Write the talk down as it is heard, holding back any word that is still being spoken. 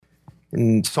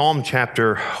In Psalm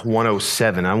chapter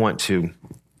 107, I want to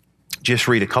just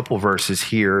read a couple verses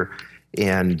here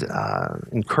and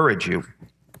encourage you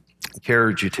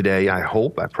today, I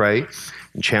hope, I pray,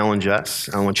 and challenge us.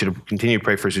 I want you to continue to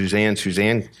pray for Suzanne.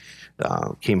 Suzanne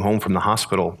came home from the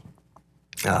hospital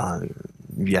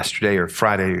yesterday or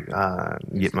Friday.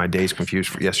 Get my days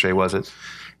confused. Yesterday, was it?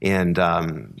 And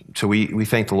so we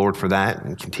thank the Lord for that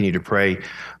and continue to pray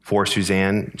for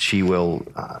Suzanne. She'll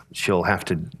have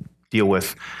to deal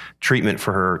with treatment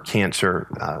for her cancer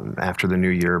after the new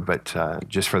year, but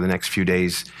just for the next few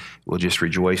days, we'll just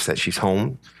rejoice that she's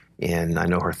home, and I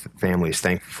know her family is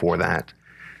thankful for that.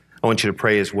 I want you to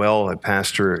pray as well. A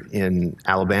pastor in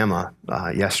Alabama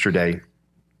yesterday,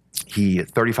 he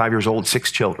 35 years old,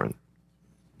 6 children,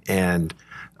 and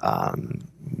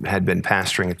had been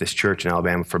pastoring at this church in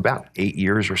Alabama for about 8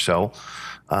 years or so,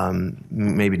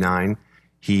 maybe 9.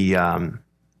 He,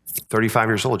 35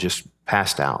 years old, just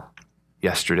passed out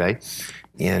yesterday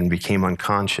and became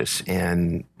unconscious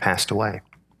and passed away.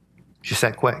 Just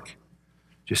that quick,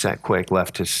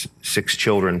 left his 6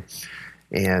 children.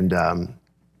 And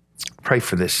pray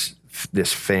for this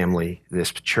family,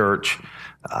 this church.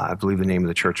 I believe the name of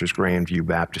the church is Grandview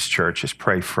Baptist Church. Just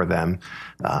pray for them.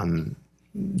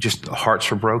 Just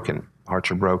hearts are broken.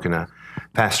 A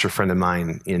pastor friend of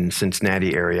mine in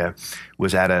Cincinnati area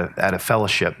was at a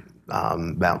fellowship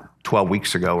about 12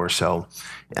 weeks ago or so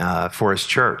for his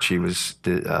church. He was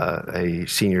a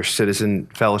senior citizen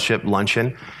fellowship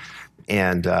luncheon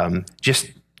and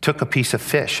just took a piece of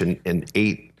fish and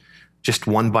ate just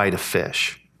one bite of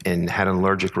fish and had an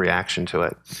allergic reaction to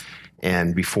it.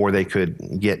 And before they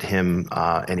could get him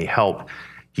any help,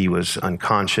 he was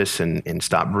unconscious and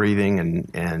stopped breathing.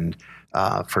 And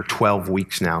for 12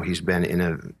 weeks now, he's been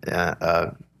in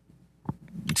a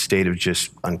state of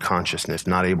just unconsciousness,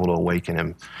 not able to awaken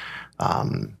him.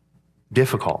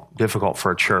 Difficult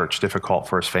for a church, difficult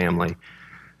for his family.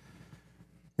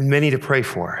 And many to pray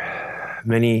for.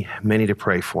 Many to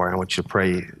pray for. I want you to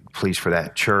pray, please, for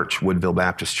that church, Woodville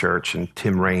Baptist Church, and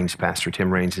Tim Raines, Pastor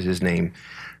Tim Raines is his name.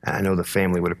 I know the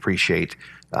family would appreciate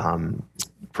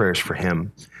prayers for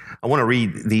him. I want to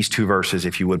read these 2 verses,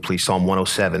 if you would, please. Psalm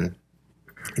 107,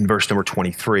 in verse number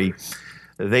 23.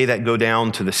 They that go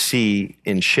down to the sea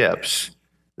in ships,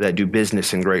 that do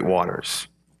business in great waters,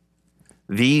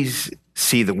 these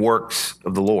see the works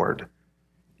of the Lord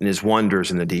and his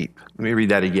wonders in the deep. Let me read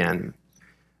that again.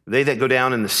 They that go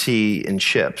down in the sea in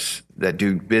ships, that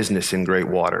do business in great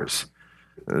waters,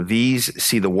 these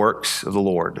see the works of the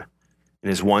Lord and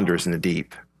his wonders in the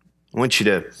deep. I want you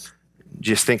to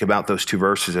just think about those 2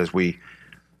 verses as we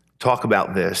talk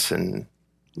about this and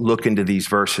look into these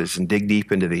verses and dig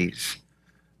deep into these.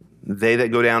 They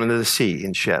that go down into the sea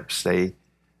in ships, they're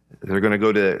going to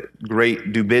go to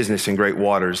do business in great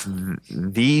waters.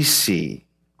 These see,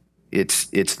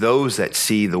 it's those that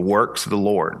see the works of the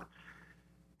Lord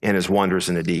and his wonders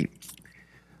in the deep.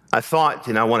 I thought,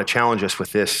 and I want to challenge us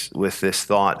with this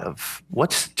thought of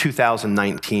what's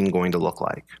 2019 going to look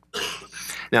like?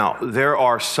 Now, there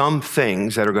are some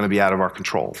things that are going to be out of our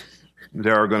control.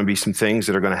 There are going to be some things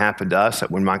that are going to happen to us that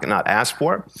we might not ask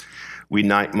for, we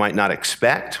might not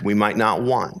expect, we might not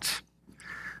want.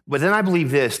 But then I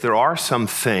believe this, there are some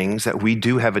things that we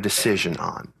do have a decision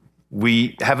on.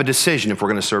 We have a decision if we're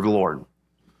going to serve the Lord.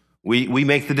 We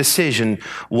make the decision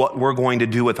what we're going to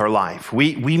do with our life.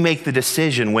 We make the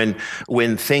decision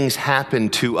when things happen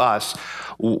to us,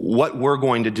 what we're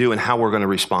going to do and how we're going to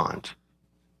respond.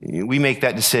 We make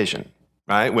that decision,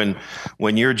 right?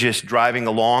 When you're just driving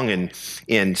along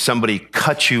and somebody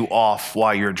cuts you off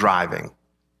while you're driving.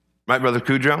 Right, Brother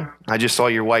Kudrow? I just saw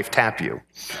your wife tap you.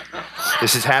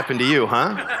 This has happened to you,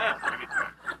 huh?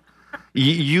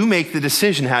 You make the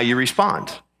decision how you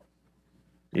respond.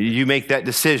 You make that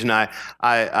decision.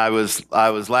 I was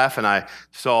laughing. I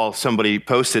saw somebody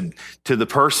posted to the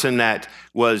person that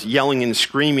was yelling and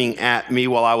screaming at me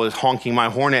while I was honking my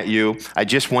horn at you. I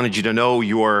just wanted you to know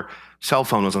your cell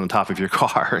phone was on the top of your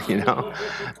car.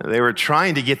 They were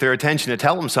trying to get their attention to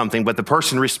tell them something, but the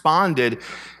person responded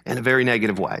in a very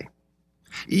negative way.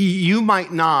 You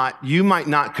might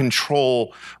not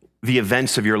control the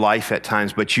events of your life at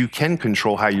times, but you can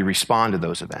control how you respond to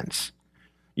those events.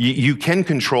 You can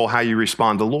control how you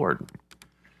respond to the Lord.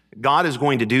 God is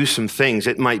going to do some things.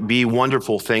 It might be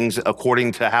wonderful things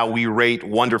according to how we rate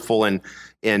wonderful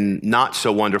and not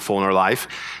so wonderful in our life.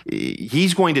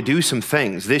 He's going to do some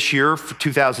things. This year, for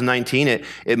 2019,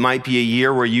 it might be a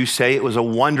year where you say it was a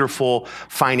wonderful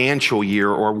financial year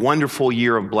or a wonderful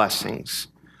year of blessings.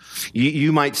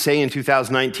 You might say in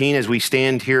 2019, as we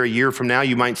stand here a year from now,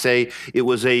 you might say it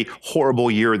was a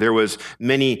horrible year. There was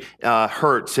many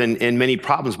hurts and many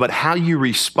problems, but how you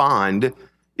respond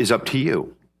is up to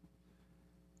you.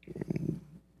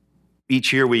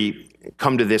 Each year we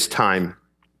come to this time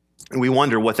and we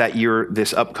wonder what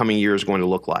this upcoming year is going to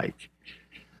look like.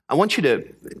 I want you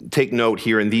to take note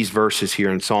here in these verses here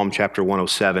in Psalm chapter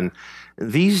 107.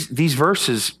 These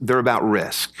verses, they're about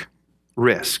risk,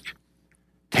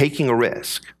 taking a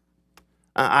risk.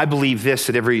 I believe this,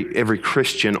 that every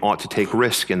Christian ought to take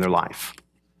risk in their life.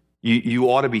 You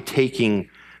ought to be taking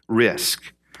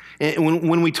risk. And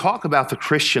when we talk about the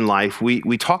Christian life,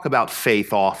 we talk about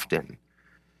faith often.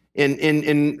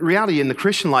 In reality, in the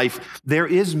Christian life, there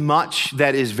is much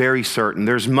that is very certain.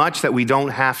 There's much that we don't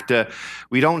have to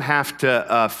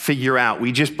figure out.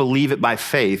 We just believe it by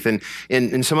faith. And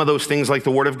in some of those things, like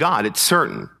the Word of God, it's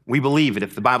certain. We believe it.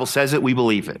 If the Bible says it, we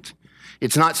believe it.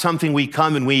 It's not something we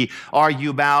come and we argue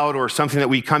about, or something that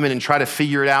we come in and try to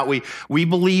figure it out. We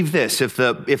believe this. If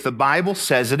the Bible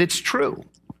says it, it's true.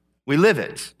 We live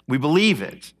it. We believe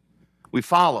it. We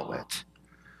follow it.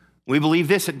 We believe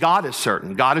this, that God is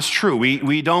certain. God is true.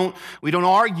 We don't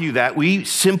argue that. We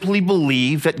simply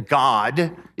believe that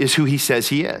God is who he says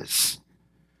he is.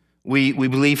 We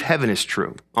believe heaven is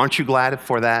true. Aren't you glad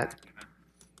for that?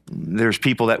 There's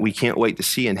people that we can't wait to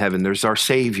see in heaven. There's our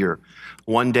Savior.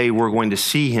 One day we're going to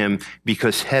see him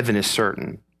because heaven is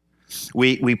certain.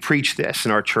 We preach this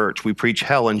in our church. We preach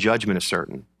hell and judgment is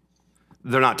certain.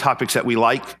 They're not topics that we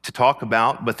like to talk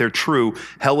about, but they're true.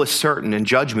 Hell is certain and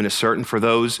judgment is certain for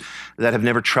those that have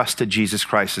never trusted Jesus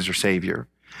Christ as their Savior.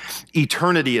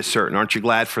 Eternity is certain. Aren't you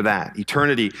glad for that?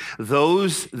 Eternity.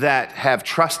 Those that have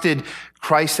trusted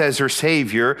Christ as their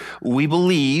Savior, we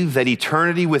believe that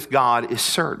eternity with God is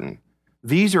certain.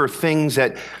 These are things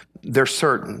that they're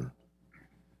certain.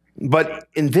 But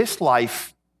in this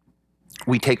life,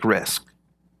 we take risk.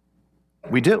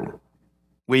 We do.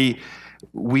 We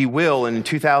will, and in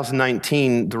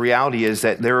 2019, the reality is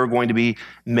that there are going to be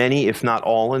many, if not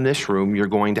all in this room, you're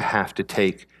going to have to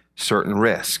take certain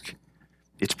risk.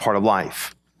 It's part of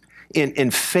life.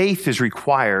 And faith is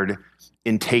required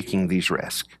in taking these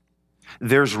risks.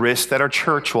 There's risks that our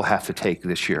church will have to take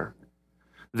this year.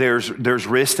 There's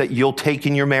risks that you'll take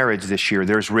in your marriage this year.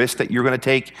 There's risks that you're going to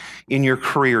take in your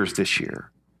careers this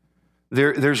year.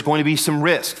 There's going to be some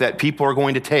risk that people are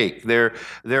going to take. There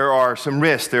are some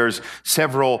risks. There's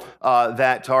several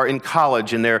that are in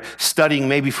college and they're studying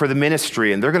maybe for the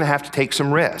ministry, and they're going to have to take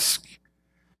some risk.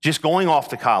 Just going off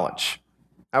to college.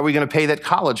 How are we going to pay that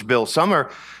college bill? Some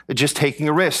are just taking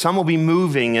a risk. Some will be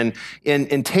moving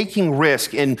and taking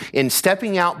risk and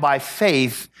stepping out by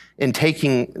faith and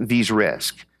taking these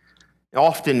risks.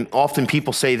 Often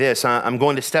people say this, I'm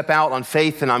going to step out on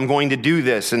faith and I'm going to do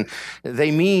this. And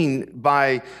they mean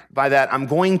by that, I'm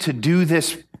going to do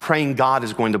this praying God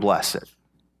is going to bless it.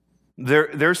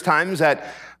 There's times that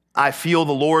I feel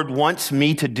the Lord wants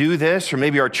me to do this, or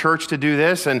maybe our church to do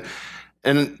this.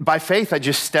 And by faith, I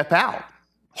just step out,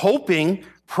 hoping,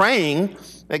 praying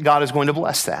that God is going to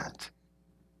bless that.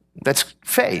 That's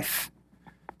faith.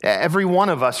 Every one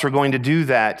of us are going to do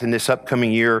that in this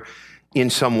upcoming year in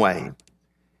some way.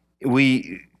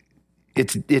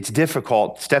 It's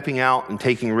difficult. Stepping out and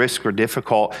taking risks are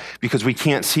difficult because we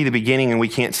can't see the beginning and we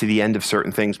can't see the end of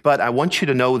certain things. But I want you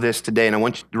to know this today, and I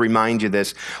want to remind you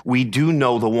this. We do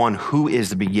know the one who is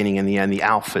the beginning and the end, the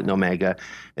Alpha and Omega,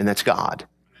 and that's God.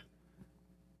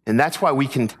 And that's why we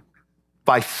can,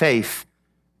 by faith,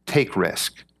 take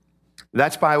risk.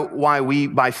 That's why we,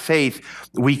 by faith,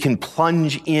 we can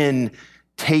plunge in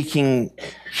taking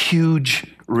huge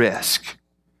risk.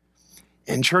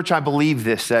 In church, I believe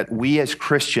this, that we as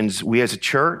Christians, we as a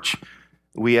church,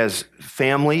 we as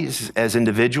families, as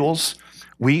individuals,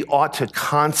 we ought to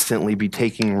constantly be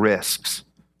taking risks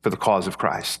for the cause of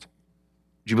Christ.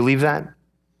 Do you believe that?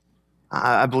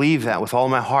 I believe that with all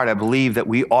my heart. I believe that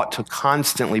we ought to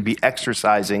constantly be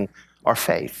exercising our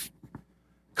faith,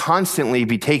 constantly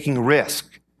be taking risk,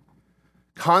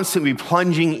 constantly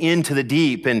plunging into the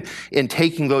deep and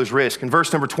taking those risks. In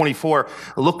verse number 24,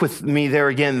 look with me there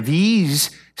again. These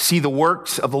see the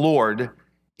works of the Lord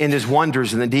and his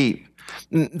wonders in the deep.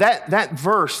 That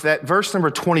verse number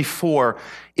 24,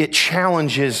 it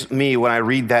challenges me when I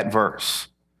read that verse.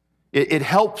 It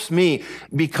helps me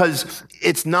because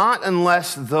it's not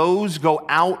unless those go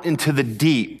out into the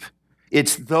deep.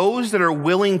 It's those that are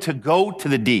willing to go to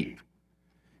the deep.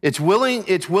 It's willing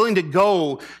to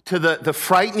go to the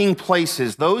frightening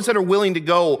places, those that are willing to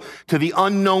go to the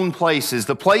unknown places,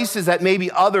 the places that maybe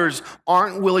others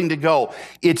aren't willing to go.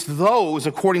 It's those,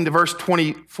 according to verse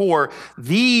 24,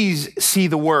 these see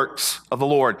the works of the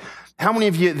Lord. How many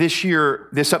of you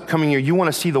this upcoming year, you want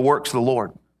to see the works of the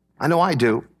Lord? I know I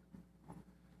do.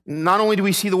 Not only do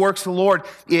we see the works of the Lord,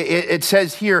 it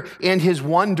says here, and his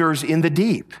wonders in the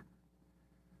deep.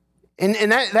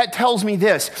 And that tells me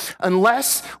this: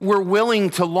 unless we're willing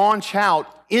to launch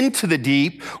out into the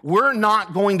deep, we're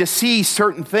not going to see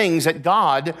certain things that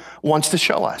God wants to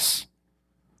show us.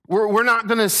 We're not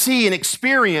going to see and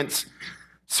experience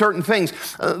certain things.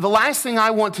 The last thing I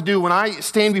want to do when I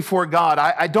stand before God,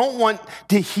 I don't want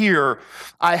to hear,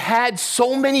 I had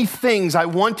so many things I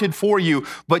wanted for you,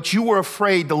 but you were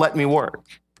afraid to let me work.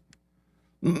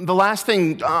 The last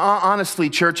thing, honestly,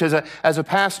 church, as a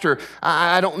pastor,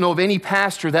 I don't know of any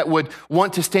pastor that would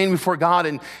want to stand before God,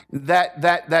 and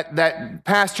that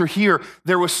pastor here,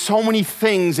 there were so many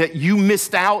things that you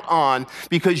missed out on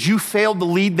because you failed to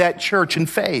lead that church in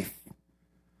faith.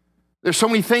 There's so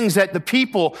many things that the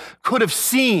people could have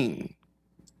seen.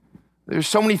 There's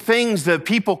so many things that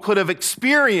people could have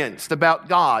experienced about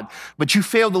God, but you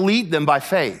failed to lead them by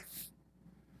faith.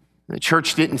 The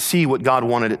church didn't see what God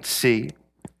wanted it to see.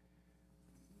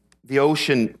 The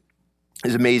ocean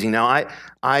is amazing. Now,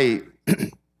 I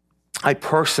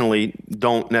personally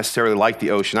don't necessarily like the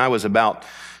ocean. I was about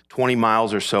 20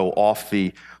 miles or so off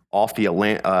the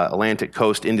Atlantic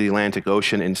coast into the Atlantic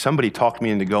Ocean, and somebody talked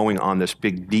me into going on this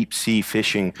big deep sea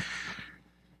fishing.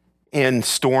 And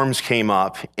storms came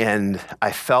up, and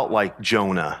I felt like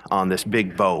Jonah on this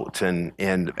big boat,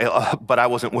 but I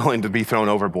wasn't willing to be thrown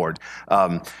overboard.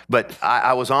 But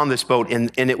I was on this boat,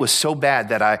 and it was so bad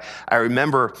that I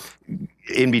remember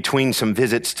in between some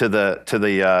visits to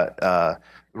the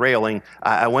railing,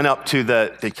 I went up to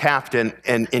the captain,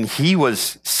 and he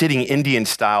was sitting Indian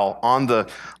style on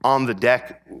the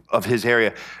deck of his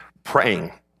area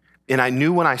praying. And I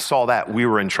knew when I saw that we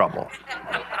were in trouble.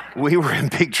 We were in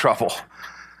big trouble.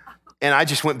 And I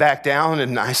just went back down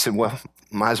and I said, well,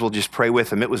 might as well just pray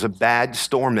with him. It was a bad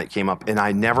storm that came up, and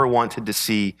I never wanted to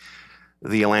see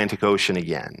the Atlantic Ocean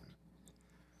again.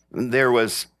 There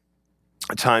was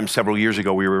a time several years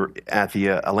ago, we were at the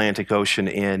Atlantic Ocean,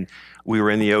 and we were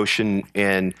in the ocean,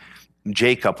 and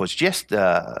Jacob was just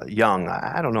young.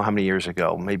 I don't know how many years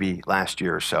ago, maybe last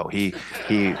year or so. He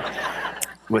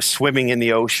was swimming in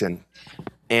the ocean,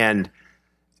 and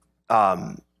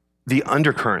the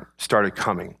undercurrent started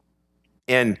coming,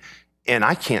 and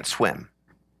I can't swim,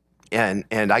 and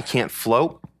I can't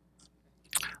float.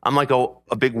 I'm like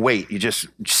a big weight. You just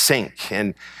sink,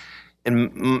 and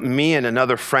me and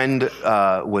another friend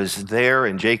was there,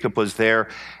 and Jacob was there,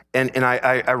 and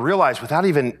I realized without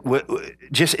even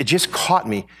it just caught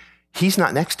me. He's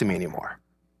not next to me anymore,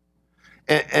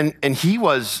 and he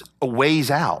was a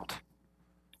ways out.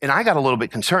 And I got a little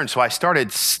bit concerned, so I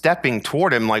started stepping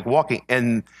toward him, like walking,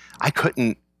 and I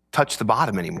couldn't touch the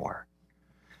bottom anymore.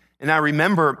 And I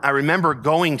remember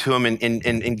going to him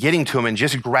and getting to him and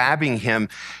just grabbing him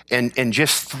and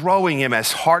just throwing him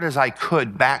as hard as I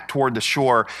could back toward the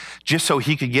shore, just so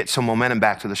he could get some momentum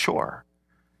back to the shore.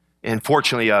 And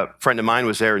fortunately, a friend of mine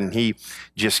was there, and he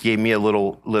just gave me a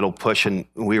little push, and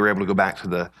we were able to go back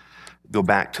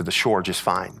to the shore just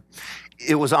fine.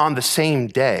 It was on the same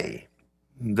day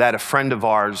that a friend of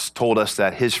ours told us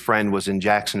that his friend was in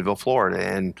Jacksonville, Florida,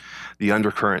 and the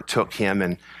undercurrent took him,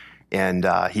 and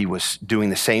he was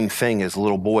doing the same thing. His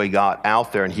little boy got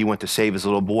out there, and he went to save his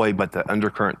little boy, but the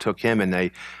undercurrent took him, and they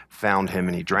found him,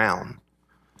 and he drowned.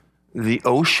 The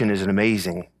ocean is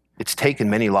amazing. It's taken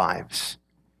many lives.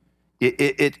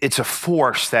 It's a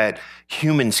force that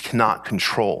humans cannot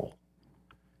control.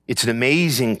 It's an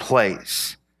amazing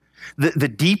place. The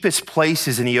deepest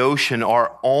places in the ocean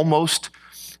are almost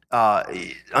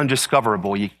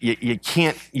undiscoverable. You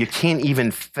can't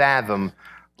even fathom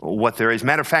what there is.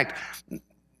 Matter of fact,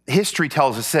 history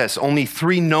tells us this: only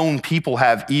 3 known people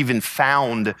have even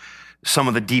found some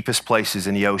of the deepest places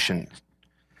in the ocean.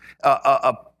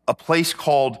 A place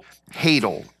called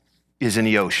Hadal is in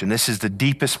the ocean. This is the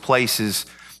deepest places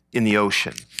in the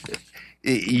ocean.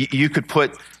 You could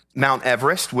put Mount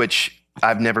Everest, which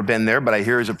I've never been there, but I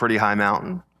hear is a pretty high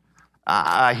mountain.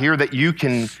 I hear that you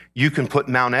can put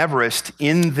Mount Everest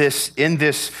in this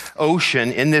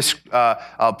ocean, in this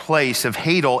place of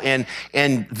Hadal,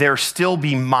 and there still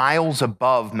be miles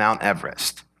above Mount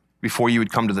Everest before you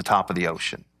would come to the top of the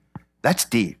ocean. That's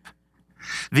deep.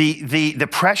 The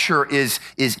pressure is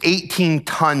 18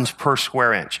 tons per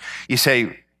square inch. You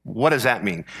say, what does that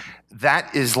mean?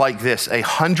 That is like this: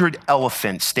 100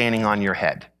 elephants standing on your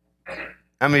head.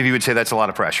 How many of you would say that's a lot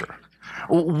of pressure?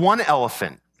 One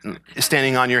elephant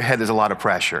standing on your head is a lot of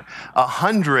pressure.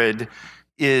 100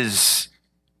 is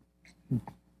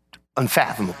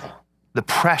unfathomable. The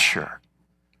pressure.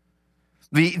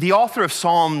 The author of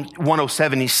Psalm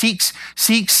 107, he speaks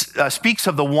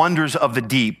of the wonders of the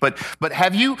deep. But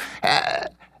have you?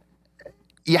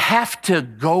 You have to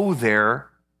go there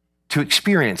to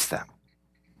experience them.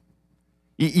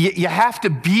 You have to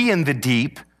be in the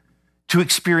deep to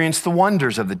experience the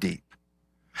wonders of the deep.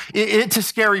 It's a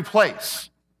scary place.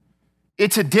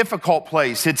 It's a difficult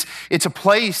place. It's a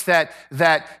place that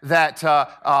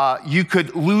you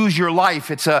could lose your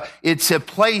life. It's a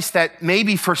place that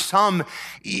maybe for some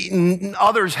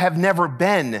others have never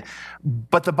been.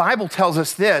 But the Bible tells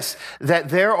us this, that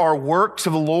there are works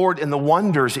of the Lord and the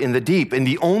wonders in the deep. And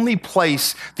the only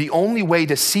way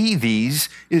to see these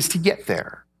is to get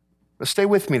there. Now stay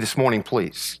with me this morning,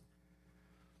 please.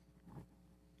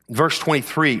 Verse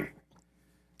 23,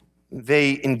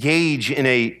 they engage in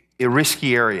a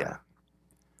risky area.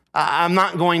 I'm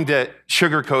not going to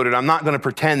sugarcoat it. I'm not going to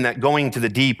pretend that going to the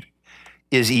deep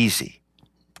is easy.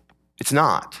 It's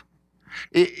not.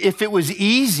 If it was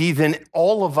easy, then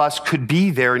all of us could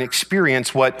be there and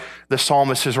experience what the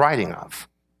psalmist is writing of.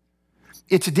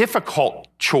 It's a difficult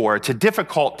chore. It's a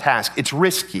difficult task. It's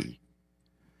risky.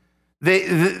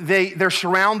 They're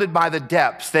surrounded by the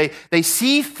depths. They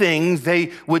see things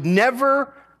they would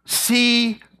never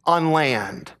see on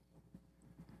land.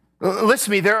 Listen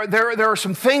to me, there are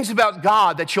some things about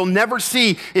God that you'll never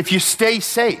see if you stay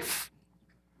safe.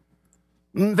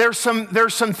 There's some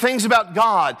things about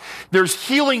God. There's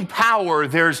healing power.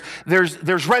 There's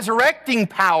resurrecting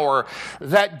power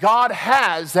that God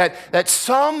has that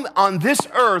some on this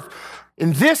earth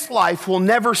in this life will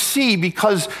never see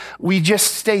because we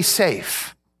just stay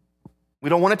safe. We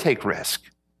don't want to take risk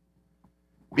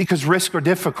because risks are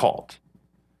difficult.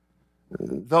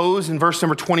 Those in verse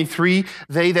number 23,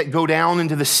 they that go down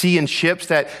into the sea in ships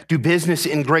that do business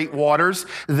in great waters,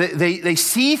 they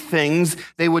see things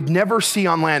they would never see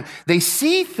on land. They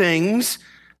see things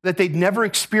that they'd never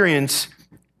experience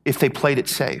if they played it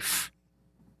safe.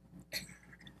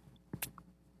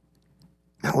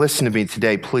 Now listen to me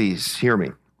today, please hear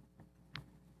me,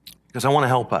 because I want to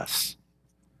help us.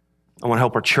 I want to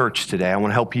help our church today. I want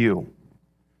to help you.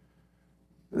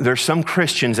 There's some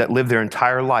Christians that live their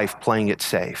entire life playing it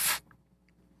safe.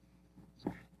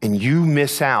 And you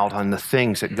miss out on the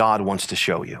things that God wants to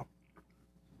show you.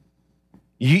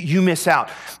 You miss out.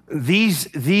 This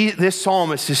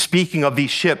psalmist is speaking of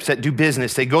these ships that do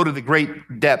business. They go to the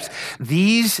great depths.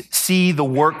 These see the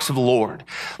works of the Lord.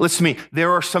 Listen to me.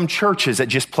 There are some churches that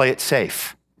just play it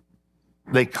safe.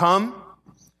 They come,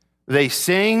 they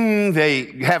sing,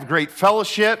 they have great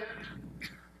fellowship.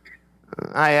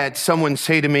 I had someone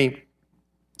say to me,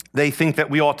 they think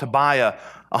that we ought to buy a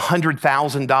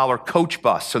 $100,000 coach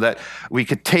bus so that we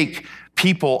could take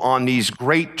people on these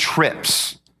great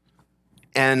trips.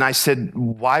 And I said,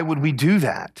 why would we do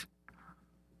that?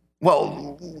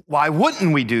 Well, why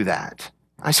wouldn't we do that?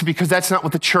 I said, because that's not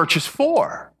what the church is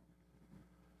for.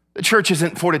 The church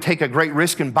isn't for to take a great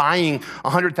risk in buying a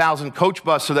 100,000 coach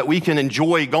bus so that we can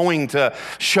enjoy going to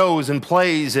shows and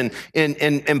plays and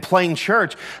playing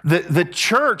church. The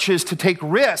church is to take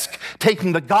risk,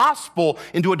 taking the gospel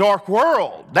into a dark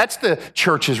world. That's the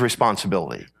church's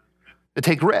responsibility, to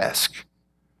take risk.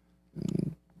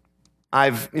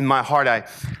 In my heart, I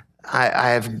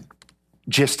have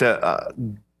just a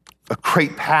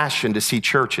great passion to see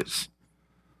churches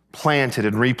planted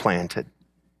and replanted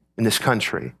in this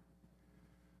country.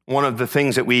 One of the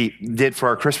things that we did for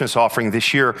our Christmas offering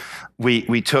this year,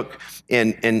 we took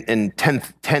in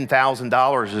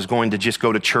 $10,000 is going to just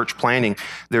go to church planting.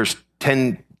 There's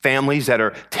 10 families that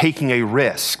are taking a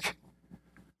risk.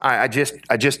 I just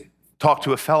talked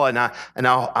to a fella, and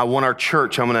I want our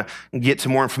church. I'm going to get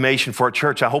some more information for our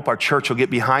church. I hope our church will get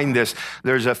behind this.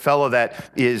 There's a fella that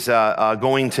is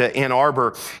going to Ann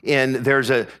Arbor, and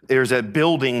there's a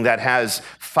building that has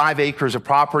 5 acres of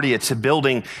property. It's a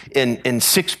building, and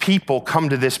 6 people come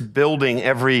to this building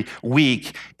every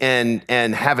week and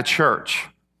have a church.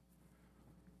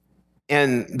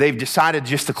 And they've decided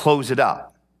just to close it up.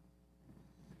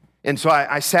 And so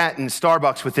I sat in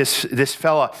Starbucks with this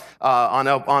fella on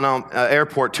an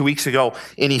airport 2 weeks ago,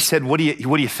 and he said, "What do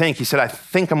you think?" He said, "I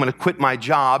think I'm going to quit my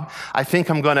job. I think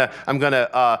I'm going to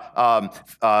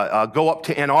go up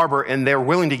to Ann Arbor, and they're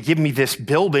willing to give me this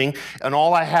building, and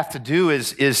all I have to do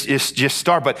is just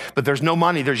start. But there's no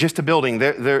money. There's just a building.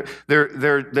 They're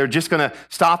just going to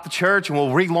stop the church, and we'll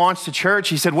relaunch the church."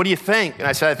 He said, "What do you think?" And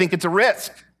I said, "I think it's a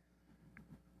risk."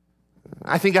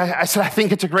 I said, I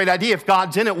think it's a great idea. If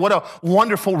God's in it, what a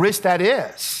wonderful risk that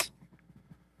is.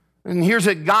 And here's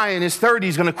a guy in his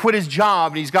 30s going to quit his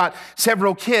job, and he's got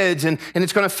several kids, and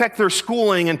it's going to affect their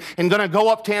schooling, and going to go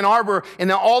up to Ann Arbor,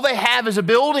 and all they have is a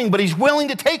building, but he's willing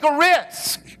to take a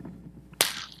risk.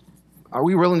 Are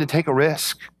we willing to take a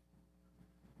risk?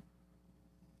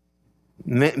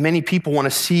 Many people want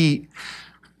to see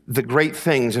the great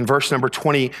things. In verse number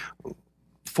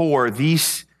 24,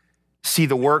 these see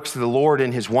the works of the Lord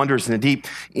and his wonders in the deep.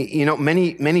 You know,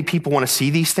 many people want to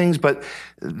see these things, but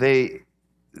they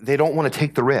don't want to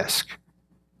take the risk.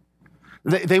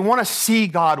 They want to see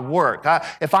God work.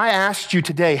 If I asked you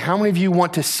today, how many of you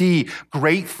want to see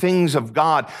great things of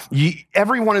God?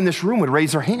 Everyone in this room would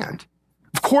raise their hand.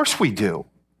 Of course we do.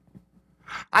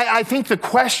 I think the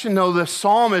question, though, the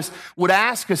psalmist would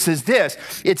ask us is this.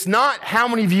 It's not how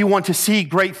many of you want to see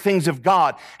great things of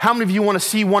God, how many of you want to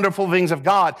see wonderful things of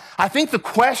God. I think the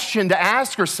question to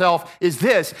ask yourself is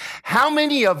this. How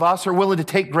many of us are willing to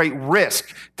take great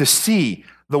risk to see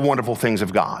the wonderful things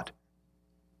of God?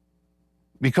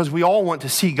 Because we all want to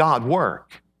see God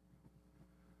work.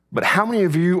 But how many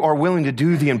of you are willing to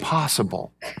do the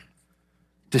impossible,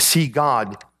 to see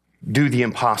God do the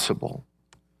impossible?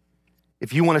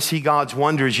 If you want to see God's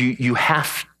wonders, you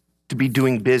have to be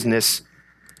doing business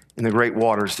in the great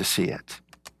waters to see it.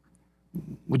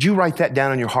 Would you write that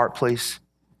down in your heart, please?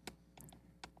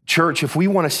 Church, if we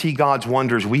want to see God's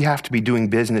wonders, we have to be doing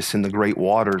business in the great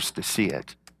waters to see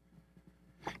it.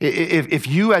 If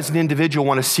you as an individual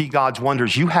want to see God's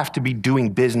wonders, you have to be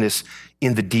doing business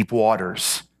in the deep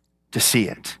waters to see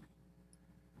it.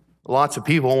 Lots of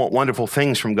people want wonderful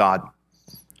things from God.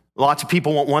 Lots of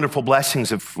people want wonderful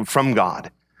blessings from God,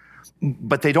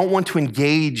 but they don't want to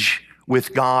engage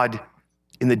with God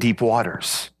in the deep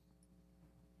waters.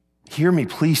 Hear me,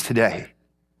 please, today.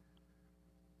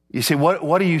 You say,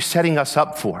 what are you setting us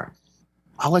up for?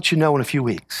 I'll let you know in a few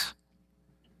weeks.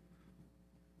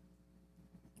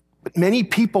 But many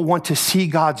people want to see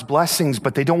God's blessings,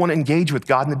 but they don't want to engage with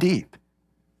God in the deep.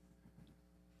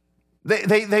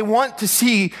 They want to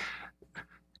see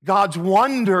God's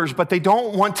wonders, but they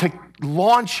don't want to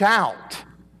launch out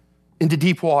into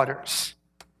deep waters.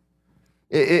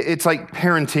 It's like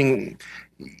parenting.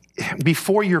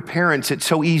 Before your parents, it's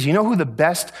so easy. You know who the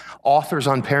best authors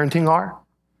on parenting are?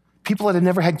 People that have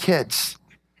never had kids.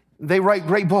 They write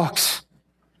great books.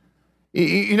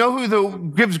 You know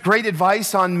who gives great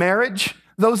advice on marriage?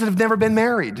 Those that have never been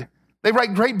married. They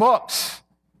write great books.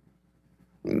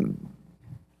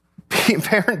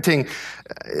 Parenting,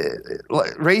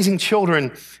 raising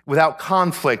children without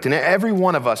conflict, and every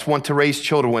one of us want to raise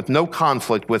children with no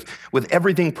conflict, with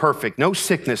everything perfect, no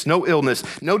sickness, no illness,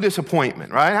 no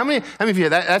disappointment, right? How many of you,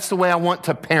 that's the way I want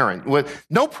to parent, with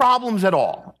no problems at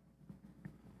all?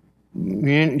 Do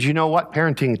you know what?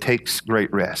 Parenting takes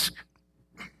great risk.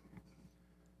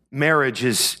 Marriage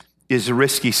is a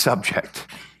risky subject.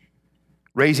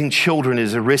 Raising children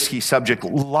is a risky subject.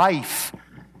 Life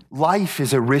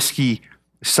is a risky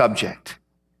subject.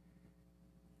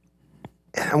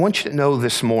 And I want you to know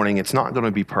this morning, it's not going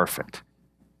to be perfect.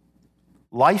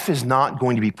 Life is not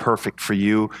going to be perfect for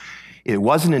you. It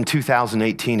wasn't in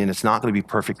 2018, and it's not going to be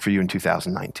perfect for you in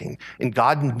 2019. And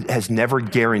God has never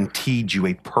guaranteed you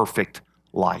a perfect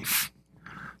life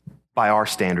by our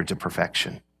standards of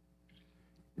perfection.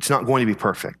 It's not going to be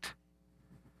perfect.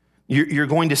 You're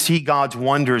going to see God's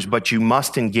wonders, but you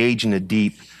must engage in the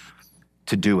deep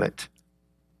to do it.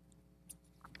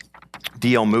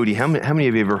 D.L. Moody, how many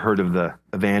of you have ever heard of the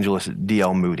evangelist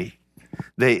D.L. Moody?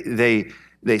 They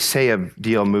say of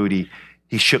D.L. Moody,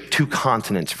 he shook 2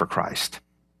 continents for Christ.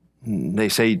 They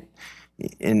say,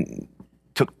 and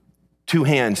took 2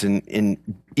 hands, and in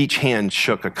each hand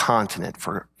shook a continent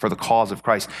for the cause of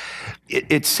Christ.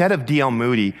 It's said of D.L.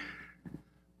 Moody,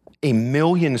 1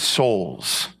 million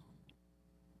souls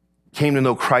came to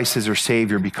know Christ as their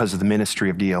Savior because of the ministry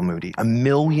of D.L. Moody. 1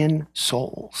 million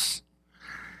souls.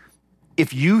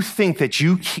 If you think that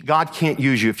God can't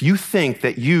use you, if you think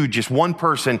that you, just one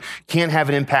person, can't have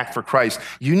an impact for Christ,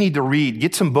 you need to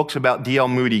get some books about D.L.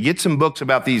 Moody, get some books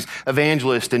about these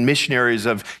evangelists and missionaries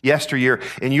of yesteryear,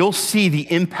 and you'll see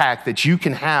the impact that you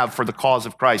can have for the cause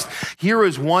of Christ. Here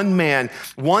is one man,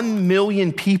 1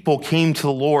 million people came to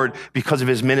the Lord because of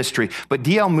his ministry, but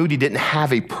D.L. Moody didn't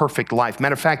have a perfect life.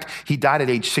 Matter of fact, he died at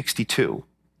age 62.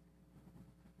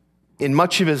 In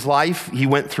much of his life, he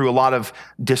went through a lot of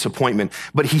disappointment.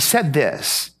 But he said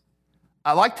this,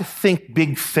 I like to think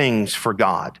big things for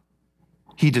God.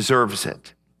 He deserves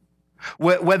it.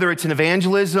 Whether it's in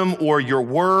evangelism or your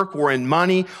work or in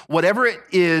money, whatever it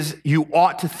is, you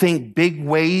ought to think big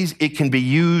ways it can be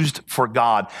used for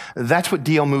God. That's what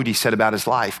D.L. Moody said about his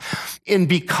life. And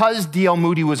because D.L.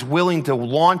 Moody was willing to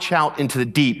launch out into the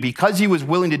deep, because he was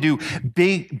willing to do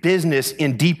big business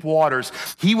in deep waters,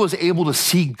 he was able to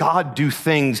see God do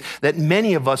things that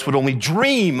many of us would only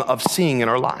dream of seeing in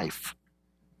our life.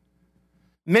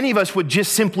 Many of us would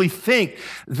just simply think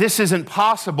this isn't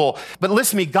possible. But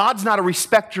listen to me, God's not a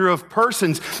respecter of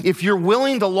persons. If you're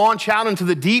willing to launch out into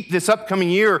the deep this upcoming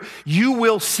year, you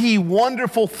will see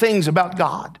wonderful things about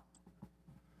God.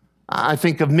 I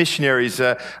think of missionaries,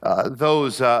 George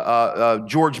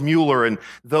Mueller and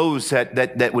those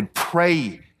that would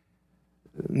pray.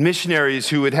 Missionaries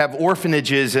who would have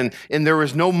orphanages and there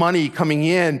was no money coming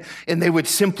in, and they would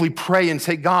simply pray and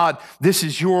say, God, this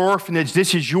is your orphanage,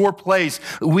 this is your place.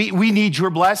 We need your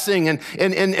blessing,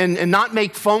 and not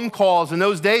make phone calls. In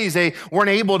those days, they weren't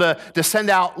able to send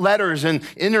out letters and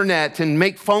internet and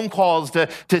make phone calls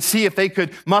to see if they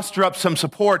could muster up some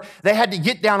support. They had to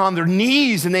get down on their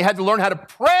knees, and they had to learn how to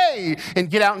pray and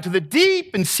get out into the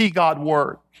deep and see God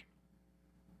work.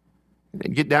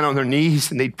 They'd get down on their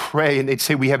knees and they'd pray and they'd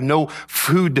say, we have no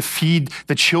food to feed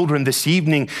the children this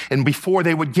evening. And before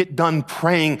they would get done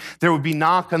praying, there would be a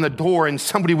knock on the door and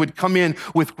somebody would come in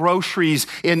with groceries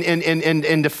and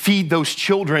to feed those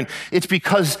children. It's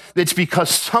because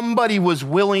somebody was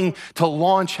willing to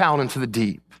launch out into the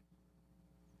deep.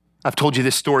 I've told you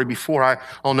this story before.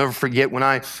 I'll never forget when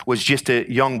I was just a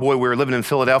young boy. We were living in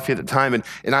Philadelphia at the time, and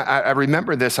I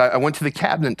remember this. I went to the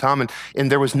cabinet, Tom,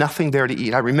 and there was nothing there to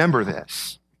eat. I remember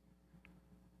this.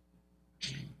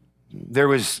 They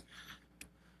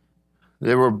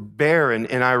were bare,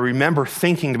 and I remember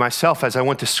thinking to myself as I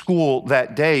went to school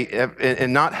that day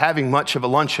and not having much of a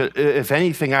lunch, if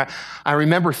anything, I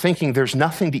remember thinking there's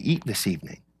nothing to eat this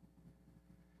evening.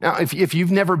 Now, if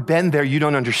you've never been there, you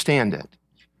don't understand it.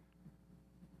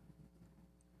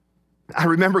 I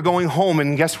remember going home,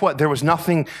 and guess what? There was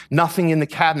nothing in the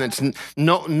cabinets, and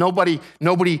nobody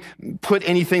put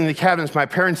anything in the cabinets. My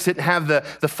parents didn't have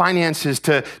the finances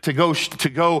to go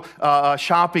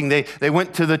shopping. They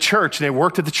went to the church, and they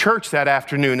worked at the church that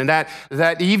afternoon. And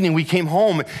that evening, we came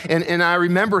home, and I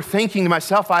remember thinking to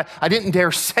myself, I didn't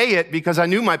dare say it because I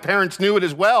knew my parents knew it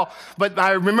as well. But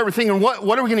I remember thinking, what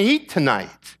are we going to eat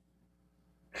tonight?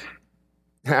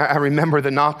 I remember the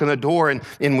knock on the door,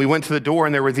 and we went to the door,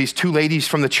 and there were these two ladies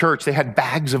from the church. They had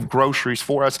bags of groceries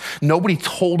for us. Nobody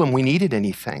told them we needed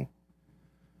anything.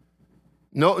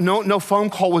 No phone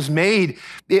call was made.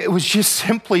 It was just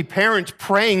simply parents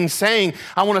praying, saying,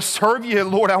 I want to serve you,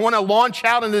 Lord. I want to launch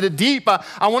out into the deep.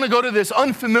 I want to go to this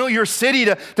unfamiliar city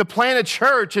to plant a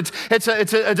church. It's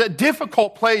a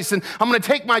difficult place, and I'm going to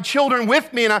take my children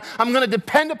with me, and I'm going to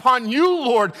depend upon you,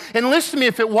 Lord. And listen to me,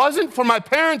 if it wasn't for my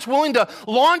parents willing to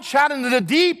launch out into the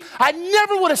deep, I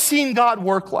never would have seen God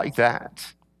work like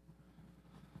that.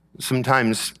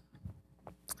 Sometimes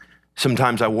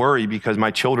I worry because my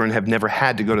children have never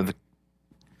had to go to the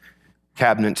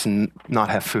cabinets and not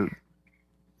have food.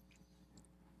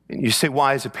 And you say,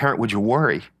 why as a parent would you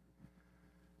worry?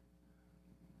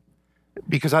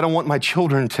 Because I don't want my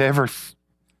children to ever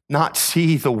not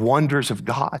see the wonders of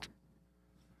God.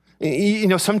 You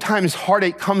know, sometimes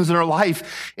heartache comes in our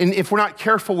life, and if we're not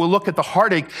careful, we'll look at the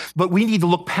heartache, but we need to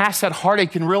look past that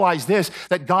heartache and realize this,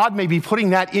 that God may be putting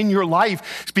that in your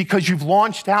life because you've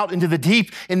launched out into the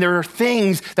deep, and there are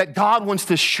things that God wants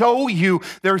to show you.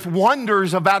 There's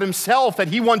wonders about himself that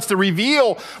he wants to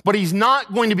reveal, but he's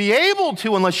not going to be able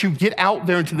to unless you get out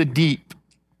there into the deep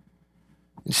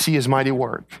and see his mighty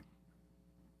work.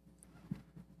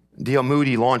 D.L.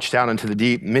 Moody launched out into the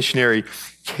deep. Missionary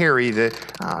Carey,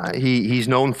 he's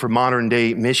known for modern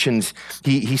day missions.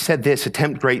 He said this,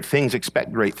 attempt great things,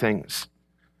 expect great things.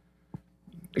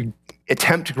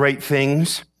 Attempt great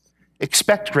things,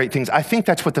 expect great things. I think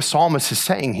that's what the psalmist is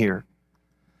saying here.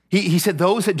 He said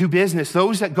those that do business,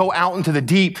 those that go out into the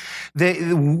deep,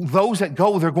 those that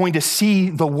go, they're going to see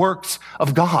the works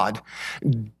of God.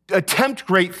 Attempt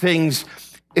great things,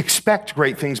 expect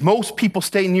great things. Most people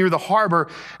stay near the harbor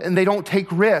and they don't take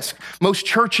risk. Most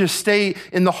churches stay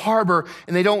in the harbor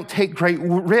and they don't take great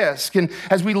risk. And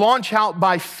as we launch out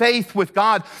by faith with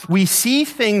God, we see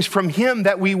things from him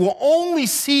that we will only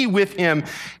see with him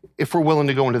if we're willing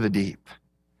to go into the deep.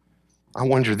 I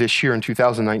wonder this year in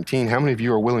 2019, how many of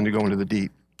you are willing to go into the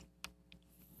deep?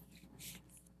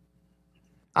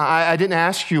 I didn't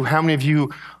ask you how many of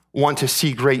you want to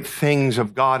see great things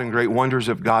of God and great wonders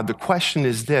of God. The question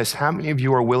is this: how many of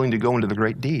you are willing to go into the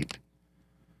great deep?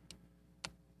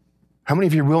 How many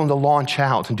of you are willing to launch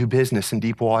out and do business in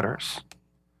deep waters?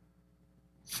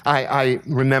 I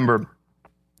remember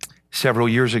several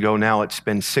years ago now, it's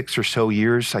been 6 or so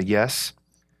years, I guess.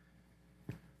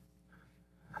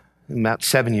 About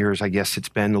 7 years, I guess it's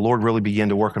been. The Lord really began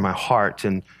to work in my heart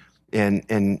and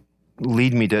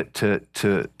lead me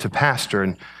to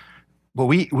pastor. But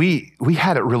we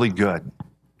had it really good.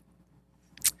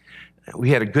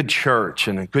 We had a good church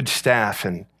and a good staff,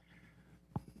 and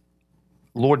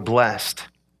Lord blessed.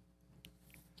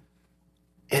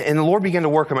 And the Lord began to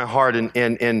work in my heart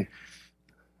and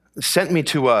sent me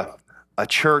to a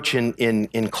church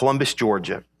in Columbus,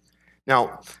 Georgia.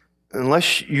 Now,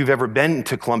 unless you've ever been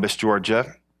to Columbus,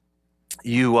 Georgia,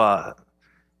 matter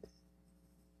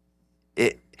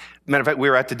of fact, we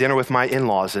were at the dinner with my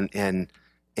in-laws, and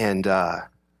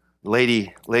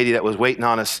lady that was waiting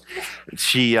on us,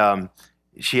 she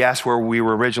asked where we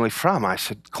were originally from. I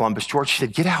said, Columbus, Georgia. She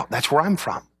said, get out, that's where I'm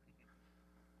from.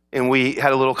 And we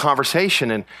had a little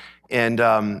conversation,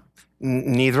 and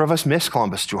neither of us miss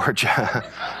Columbus, Georgia.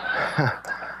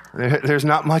 There's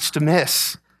not much to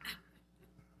miss.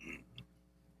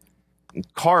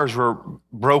 Cars were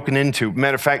broken into.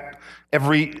 Matter of fact,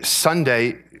 every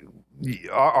Sunday,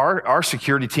 our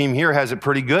security team here has it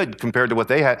pretty good compared to what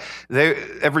they had.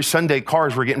 Every Sunday,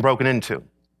 cars were getting broken into.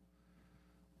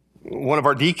 One of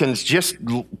our deacons just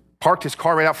parked his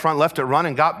car right out front, left it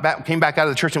running, came back out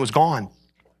of the church, and it was gone.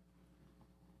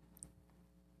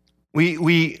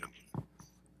 We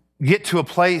get to a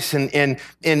place and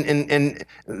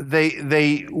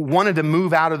they wanted to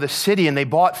move out of the city, and they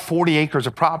bought 40 acres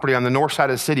of property on the north side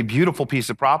of the city, beautiful piece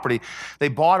of property. They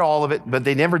bought all of it, but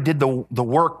they never did the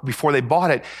work before they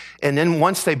bought it. And then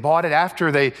once they bought it,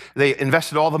 after they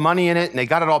invested all the money in it and they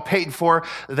got it all paid for,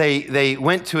 they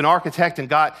went to an architect and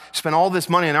spent all this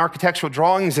money on architectural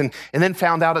drawings and then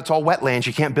found out it's all wetlands.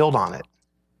 You can't build on it.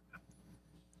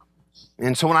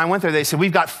 And so when I went there, they said,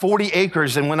 we've got 40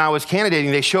 acres. And when I was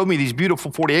candidating, they showed me these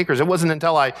beautiful 40 acres. It wasn't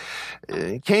until I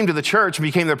came to the church and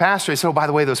became their pastor, they said, oh, by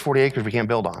the way, those 40 acres we can't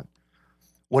build on.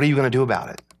 What are you going to do about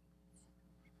it?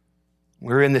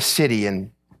 We're in the city, and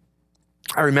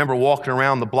I remember walking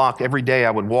around the block. Every day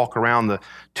I would walk around the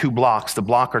 2 blocks, the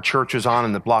block our church is on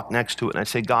and the block next to it. And I'd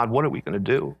say, God, what are we going to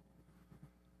do?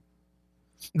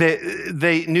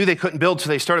 They knew they couldn't build, so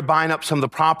they started buying up some of the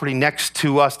property next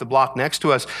to us, the block next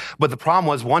to us. But the problem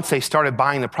was, once they started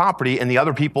buying the property, and the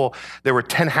other people, there were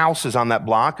 10 houses on that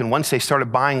block, and once they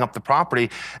started buying up the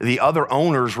property, the other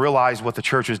owners realized what the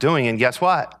church was doing, and guess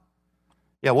what?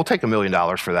 Yeah, we'll take $1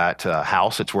 million for that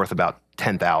house. It's worth about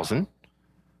 $10,000.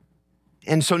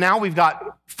 And so now we've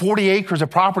got 40 acres of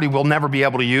property we'll never be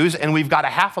able to use, and we've got a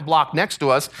half a block next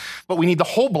to us, but we need the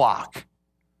whole block.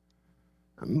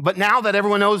 But now that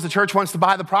everyone knows the church wants to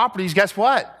buy the properties, guess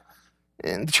what?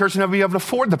 And the church will never be able to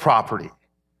afford the property.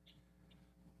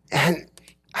 And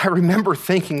I remember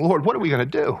thinking, Lord, what are we going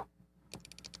to do?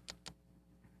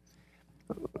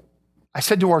 I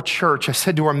said to our church, I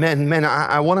said to our men,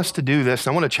 I want us to do this.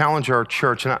 I want to challenge our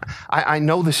church. And I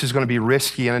know this is going to be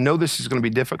risky, and I know this is going to be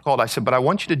difficult. I said, but I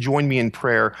want you to join me in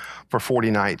prayer for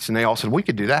 40 nights. And they all said, we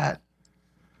could do that.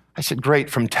 I said, great,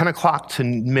 from 10 o'clock to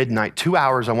midnight, 2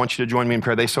 hours, I want you to join me in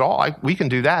prayer. They said, we can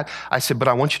do that. I said, but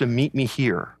I want you to meet me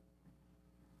here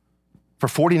for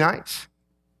 40 nights.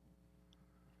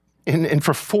 And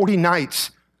for 40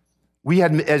 nights, we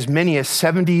had as many as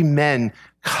 70 men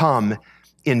come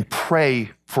and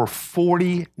pray for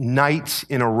 40 nights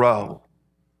in a row.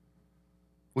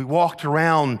 We walked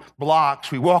around blocks.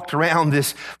 We walked around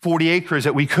this 40 acres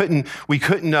that we couldn't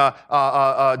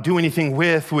do anything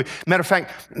with. Matter of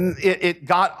fact, it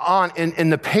got on, and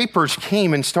the papers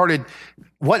came and started.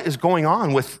 What is going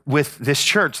on with this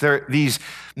church? These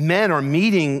men are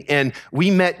meeting, and we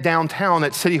met downtown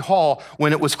at City Hall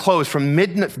when it was closed from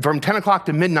 10 o'clock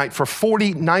to midnight for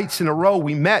 40 nights in a row.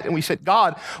 We met and we said,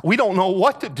 God, we don't know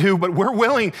what to do, but we're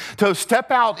willing to step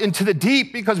out into the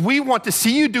deep because we want to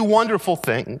see you do wonderful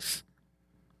things.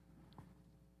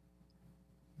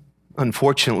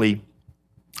 Unfortunately,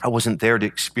 I wasn't there to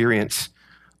experience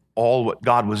all what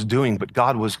God was doing, but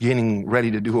God was getting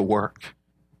ready to do a work.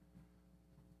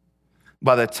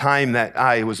 By the time that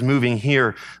I was moving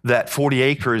here, that 40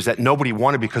 acres that nobody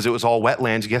wanted because it was all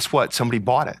wetlands, guess what? Somebody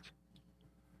bought it.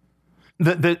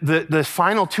 The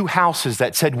final 2 houses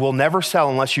that said, we'll never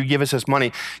sell unless you give us this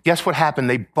money, guess what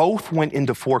happened? They both went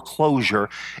into foreclosure,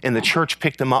 and the church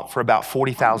picked them up for about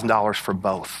 $40,000 for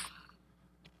both.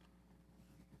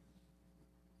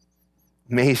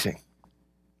 Amazing.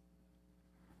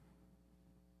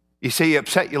 You say you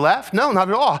upset you left? No, not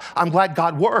at all. I'm glad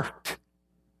God worked.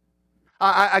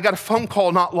 I got a phone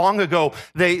call not long ago.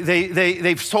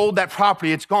 They've sold that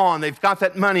property. It's gone. They've got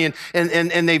that money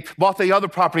and they've bought the other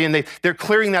property and they're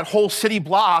clearing that whole city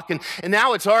block. And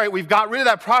now it's all right. We've got rid of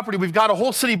that property. We've got a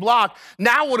whole city block.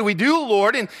 Now what do we do,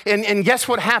 Lord? And guess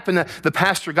what happened? The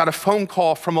pastor got a phone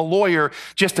call from a lawyer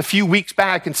just a few weeks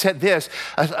back and said this,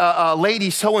 a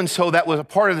lady so-and-so that was a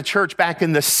part of the church back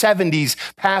in the 70s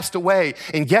passed away.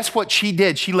 And guess what she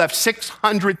did? She left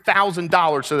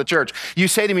 $600,000 to the church. You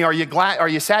say to me, are you glad? Are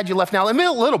you sad you left now? I mean,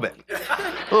 a little bit,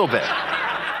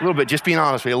 just being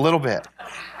honest with you, a little bit.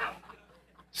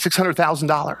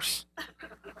 $600,000.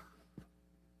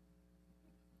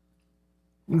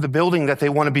 The building that they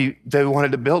wanted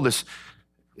to build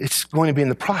it's going to be in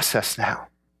the process now.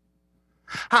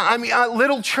 I mean, a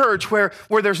little church where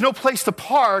there's no place to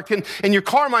park and your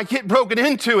car might get broken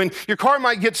into and your car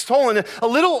might get stolen. A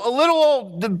little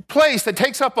old place that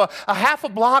takes up a half a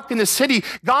block in the city.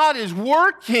 God is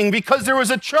working because there was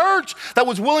a church that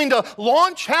was willing to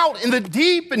launch out in the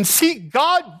deep and see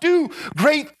God do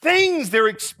great things. They're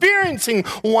experiencing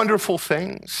wonderful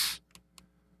things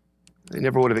they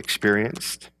never would have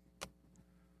experienced.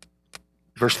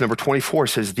 Verse number 24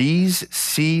 says, "These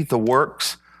see the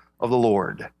works of the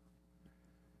Lord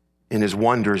in his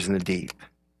wonders in the deep."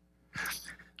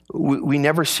 We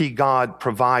never see God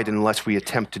provide unless we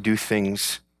attempt to do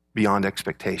things beyond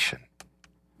expectation.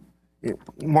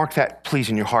 Mark that, please,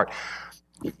 in your heart.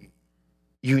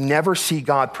 You never see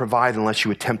God provide unless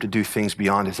you attempt to do things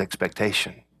beyond his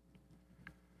expectation.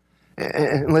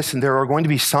 And listen, there are going to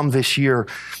be some this year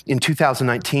in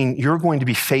 2019, you're going to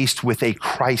be faced with a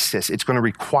crisis. It's going to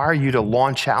require you to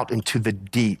launch out into the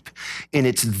deep. And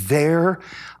it's there,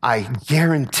 I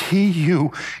guarantee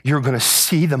you, you're going to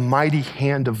see the mighty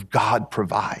hand of God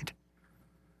provide.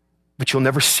 But you'll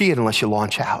never see it unless you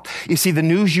launch out. You see, the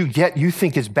news you get, you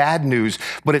think is bad news,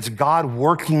 but it's God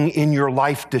working in your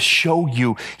life to show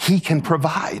you he can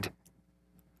provide.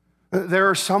 There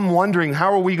are some wondering,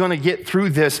 how are we going to get through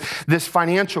this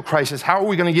financial crisis? How are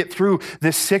we going to get through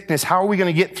this sickness? How are we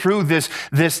going to get through this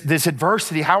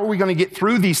adversity? How are we going to get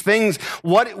through these things?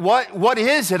 What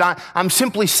is it? I'm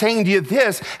simply saying to you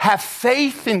this: have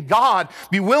faith in God.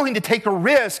 Be willing to take a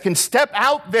risk and step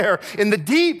out there in the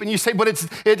deep. And you say, but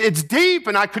it's deep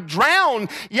and I could drown.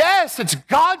 Yes, it's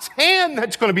God's hand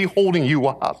that's going to be holding you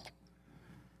up.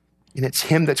 And it's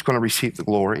him that's going to receive the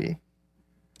glory.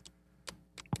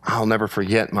 I'll never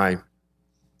forget my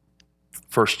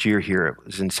first year here. It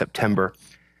was in September.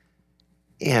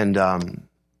 And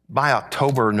by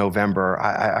October, November,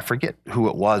 I forget who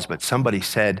it was, but somebody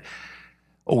said,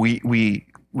 oh, we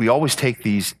always take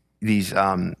these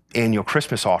annual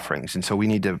Christmas offerings, and so we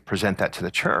need to present that to the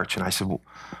church. And I said, well,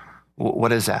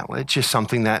 what is that? Well, it's just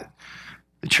something that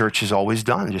the church has always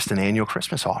done, just an annual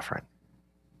Christmas offering.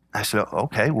 I said,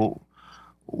 okay, well,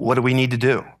 what do we need to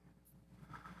do?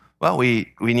 Well,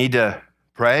 we need to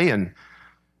pray, and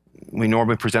we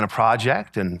normally present a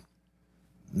project, and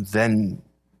then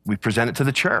we present it to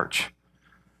the church.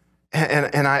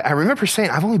 And I remember saying,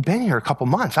 I've only been here a couple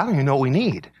months. I don't even know what we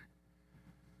need.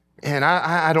 And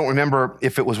I don't remember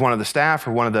if it was one of the staff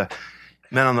or one of the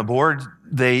men on the board.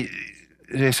 They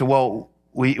said, well,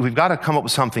 we've got to come up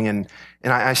with something. And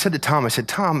I said to Tom,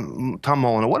 Tom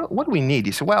Molina, what do we need?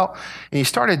 He said, well, and he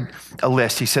started a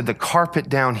list. He said, the carpet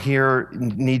down here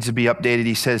needs to be updated.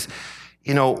 He says,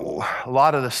 you know, a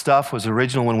lot of the stuff was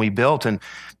original when we built, and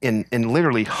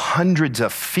literally hundreds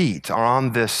of feet are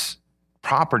on this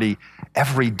property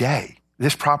every day.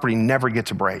 This property never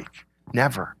gets a break,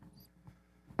 never.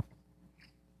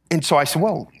 And so I said,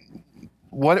 well,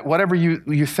 whatever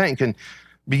you think, and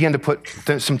began to put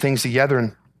some things together.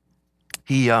 And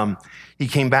he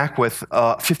came back with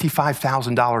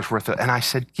 $55,000 worth of, and I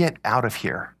said, get out of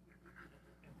here.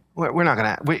 We're not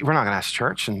gonna ask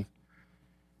church. And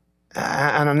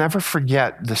I'll never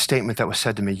forget the statement that was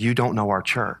said to me: you don't know our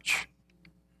church.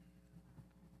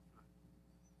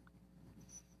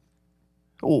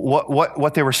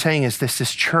 What they were saying is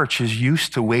this church is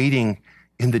used to wading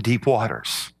in the deep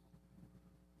waters.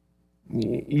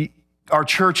 Our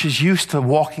church is used to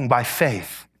walking by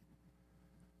faith.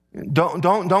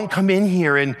 Don't come in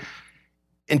here and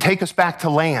take us back to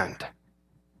land.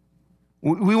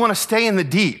 We want to stay in the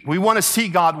deep. We want to see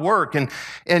God work. And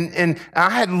I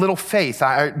had little faith.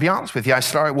 I'll be honest with you. I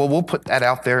started, well, we'll put that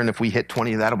out there, and if we hit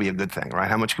 20, that'll be a good thing, right?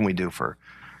 How much can we do for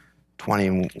 20?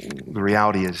 And the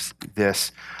reality is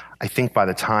this: I think by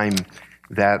the time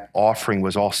that offering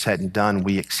was all said and done,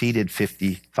 we exceeded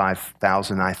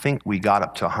 $55,000. I think we got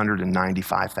up to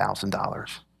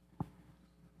 $195,000.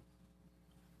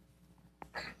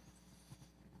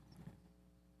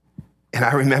 And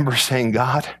I remember saying,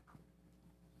 God,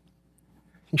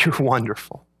 You're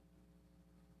wonderful.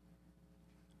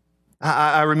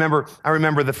 I remember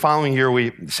the following year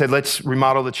we said, let's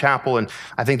remodel the chapel. And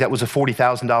I think that was a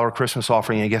 $40,000 Christmas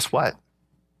offering. And guess what?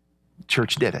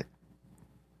 Church did it.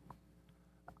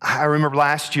 I remember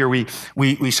last year we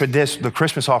said this, the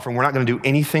Christmas offering, we're not going to do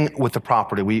anything with the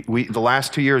property. The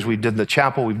last 2 years we did the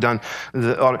chapel, we're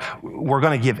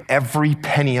going to give every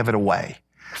penny of it away.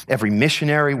 Every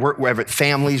missionary, wherever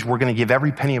families, we're going to give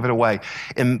every penny of it away.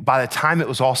 And by the time it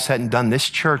was all said and done, this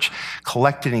church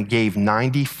collected and gave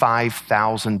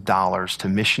 $95,000 to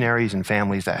missionaries and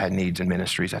families that had needs and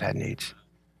ministries that had needs.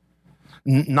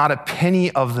 Not a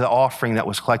penny of the offering that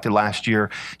was collected last year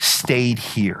stayed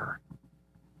here.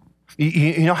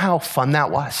 You know how fun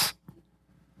that was?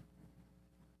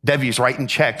 Debbie's writing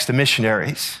checks to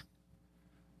missionaries,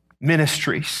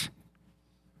 ministries,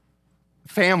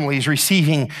 families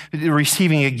receiving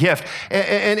a gift.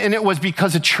 And it was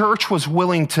because the church was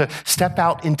willing to step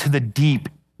out into the deep.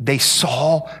 They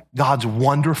saw God's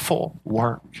wonderful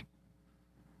work.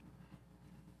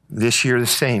 This year, the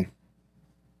same.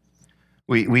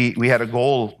 We had a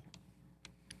goal,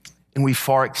 and we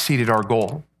far exceeded our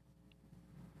goal.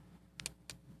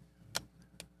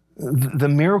 The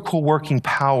miracle working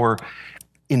power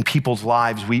in people's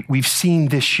lives we've seen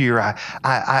this year.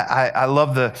 I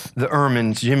love the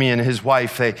Ehrmans, Jimmy and his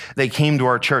wife. They came to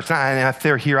our church. And if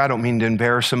they're here, I don't mean to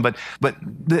embarrass them, but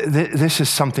this is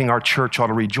something our church ought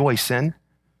to rejoice in.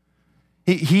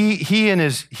 He and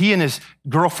his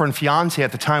girlfriend, fiance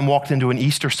at the time, walked into an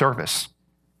Easter service.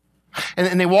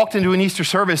 And they walked into an Easter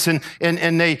service and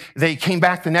they came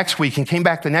back the next week and came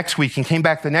back the next week and came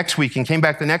back the next week and came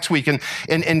back the next week and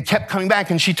kept coming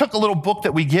back. And she took a little book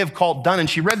that we give called Done, and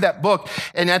she read that book.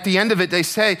 And at the end of it, they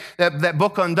say that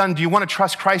book Undone, do you want to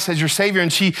trust Christ as your Savior?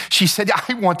 And she said,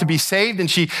 I want to be saved. And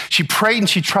she prayed and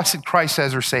she trusted Christ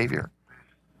as her Savior.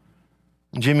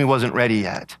 And Jimmy wasn't ready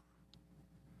yet.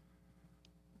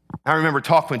 I remember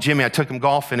talking with Jimmy. I took him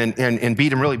golfing and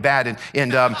beat him really bad.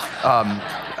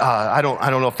 I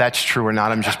don't know if that's true or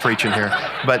not. I'm just preaching here.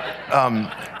 But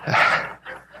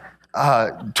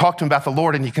talked to him about the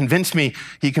Lord, and he convinced me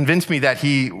that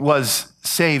he was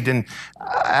saved. And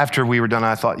after we were done,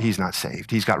 I thought, he's not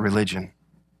saved. He's got religion.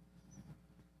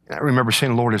 And I remember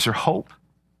saying, Lord, is there hope?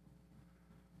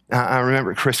 I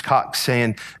remember Chris Cox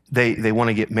saying they want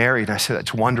to get married. And I said,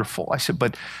 that's wonderful. I said,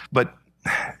 but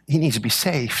he needs to be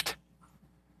saved.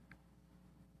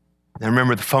 And I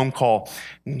remember the phone call.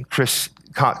 Chris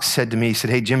Cox said to me, he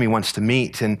said, hey, Jimmy wants to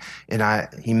meet. And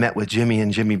he met with Jimmy,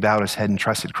 and Jimmy bowed his head and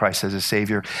trusted Christ as a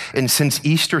Savior. And since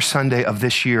Easter Sunday of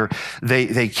this year,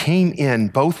 they came in,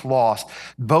 both lost,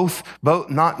 both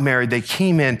not married. They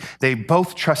came in, they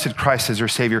both trusted Christ as their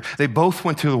Savior. They both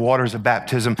went through the waters of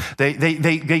baptism.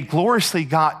 They gloriously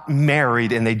got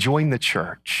married, and they joined the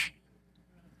church.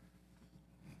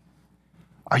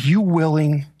 Are you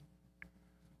willing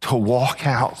to walk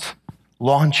out,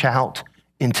 launch out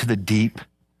into the deep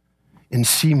and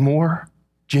see more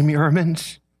Jimmy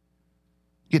Ehrmans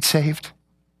get saved?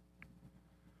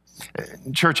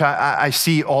 Church, I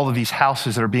see all of these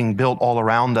houses that are being built all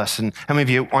around us. And how many of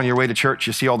you on your way to church,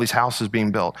 you see all these houses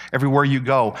being built? Everywhere you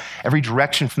go, every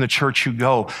direction from the church you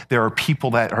go, there are people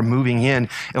that are moving in.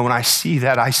 And when I see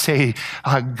that, I say,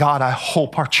 God, I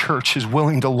hope our church is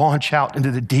willing to launch out into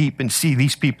the deep and see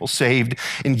these people saved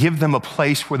and give them a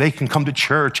place where they can come to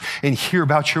church and hear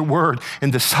about your word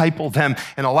and disciple them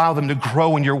and allow them to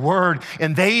grow in your word.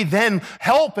 And they then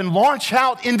help and launch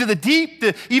out into the deep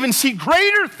to even see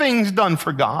greater things done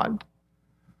for God.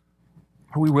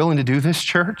 Are we willing to do this,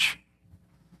 church?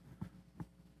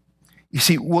 You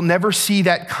see, we'll never see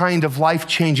that kind of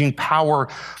life-changing power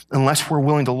unless we're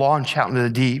willing to launch out into the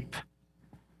deep.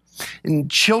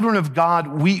 And children of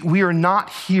God, we are not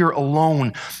here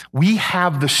alone. We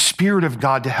have the Spirit of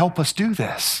God to help us do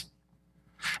this.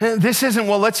 This isn't,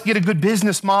 well, let's get a good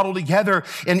business model together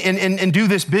and do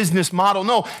this business model.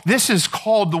 No, this is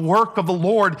called the work of the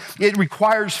Lord. It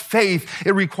requires faith.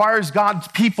 It requires God's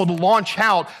people to launch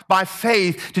out by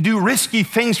faith, to do risky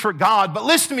things for God. But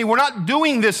listen to me, we're not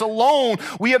doing this alone.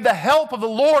 We have the help of the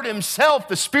Lord himself,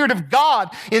 the Spirit of God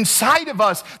inside of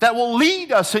us that will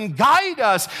lead us and guide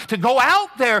us to go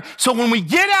out there. So when we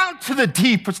get out to the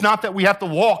deep, it's not that we have to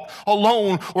walk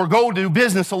alone or go do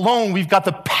business alone. We've got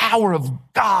the power of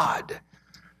God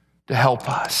to help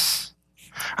us.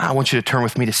 I want you to turn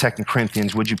with me to 2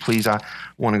 Corinthians, would you please? I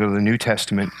want to go to the New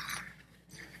Testament.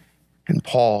 And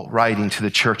Paul, writing to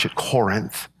the church at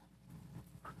Corinth,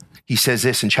 he says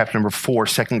this in chapter number 4,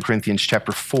 2 Corinthians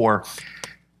chapter 4.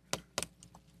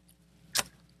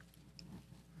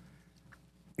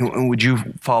 And would you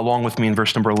follow along with me in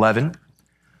verse number 11?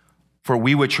 For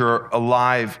we which are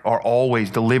alive are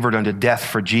always delivered unto death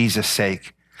for Jesus'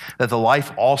 sake, that the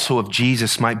life also of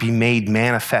Jesus might be made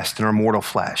manifest in our mortal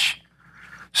flesh.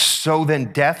 So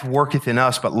then death worketh in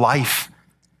us, but life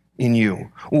in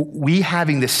you. We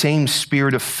having the same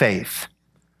spirit of faith,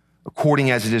 according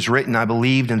as it is written, I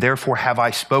believed, and therefore have I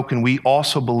spoken. We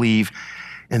also believe,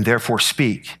 and therefore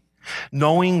speak,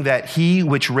 knowing that he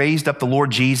which raised up the Lord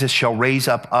Jesus shall raise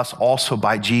up us also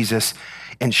by Jesus,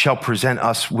 and shall present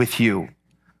us with you.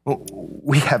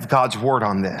 We have God's word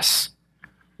on this.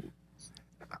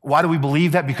 Why do we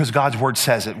believe that? Because God's word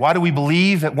says it. Why do we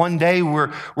believe that one day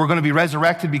we're going to be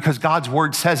resurrected? Because God's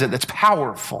word says it. That's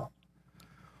powerful.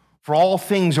 For all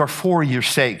things are for your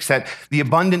sakes, that the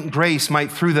abundant grace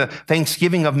might through the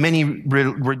thanksgiving of many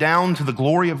redound to the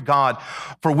glory of God,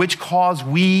 for which cause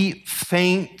we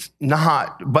faint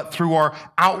not, but through our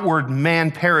outward man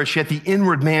perish, yet the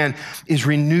inward man is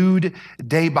renewed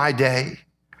day by day.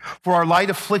 For our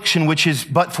light affliction, which is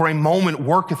but for a moment,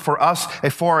 worketh for us a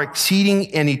far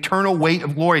exceeding and eternal weight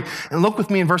of glory. And look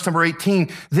with me in verse number 18.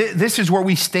 This is where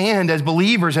we stand as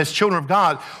believers, as children of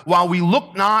God, while we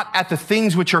look not at the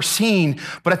things which are seen,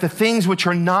 but at the things which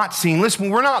are not seen. Listen,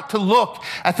 we're not to look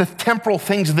at the temporal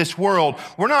things of this world.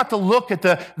 We're not to look at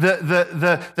the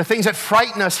things that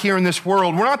frighten us here in this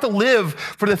world. We're not to live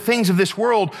for the things of this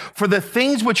world. For the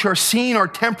things which are seen are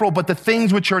temporal, but the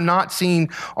things which are not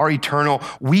seen are eternal.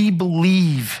 We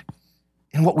believe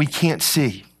in what we can't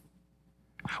see.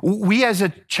 We as a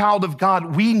child of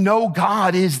God, we know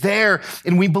God is there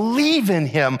and we believe in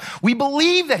him. We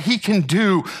believe that he can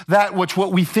do that which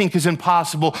what we think is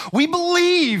impossible. We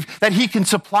believe that he can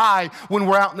supply when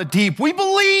we're out in the deep. We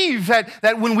believe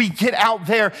that when we get out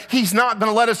there, he's not going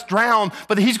to let us drown,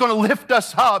 but he's going to lift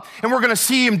us up and we're going to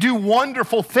see him do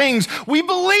wonderful things. We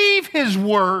believe his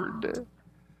word.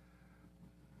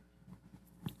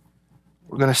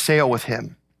 We're going to sail with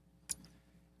him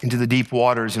into the deep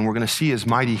waters, and we're going to see his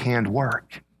mighty hand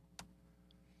work.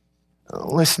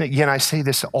 Listen again, I say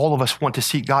this, all of us want to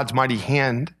see God's mighty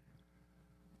hand,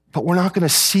 but we're not going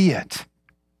to see it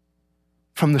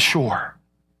from the shore.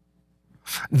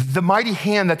 The mighty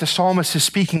hand that the psalmist is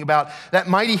speaking about, that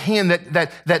mighty hand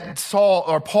that Saul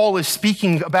or Paul is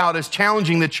speaking about as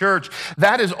challenging the church,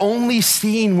 that is only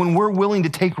seen when we're willing to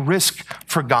take risk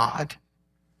for God.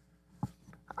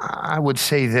 I would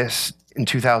say this in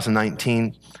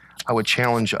 2019, I would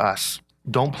challenge us,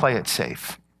 don't play it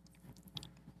safe.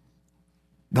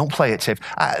 Don't play it safe.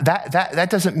 That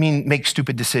doesn't mean make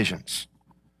stupid decisions.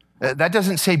 That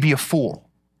doesn't say be a fool.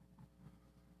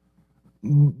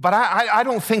 But I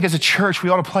don't think as a church we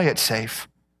ought to play it safe.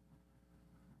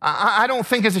 I don't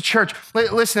think as a church,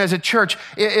 listen, as a church,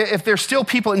 if there's still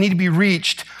people that need to be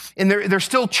reached, and there's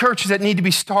still churches that need to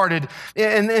be started,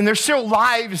 and there's still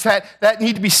lives that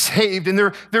need to be saved, and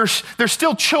there's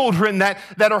still children that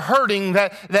are hurting,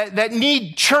 that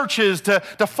need churches to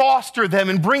foster them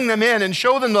and bring them in and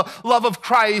show them the love of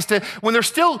Christ, when there's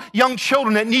still young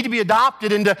children that need to be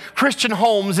adopted into Christian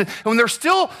homes, and when there's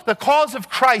still the cause of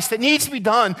Christ that needs to be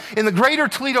done in the greater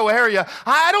Toledo area,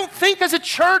 I don't think as a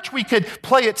church we could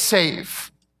play it safe.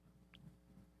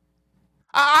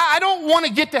 I don't want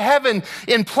to get to heaven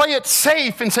and play it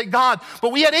safe and say, God,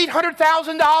 but we had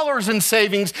 $800,000 in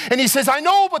savings. And he says, I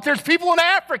know, but there's people in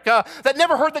Africa that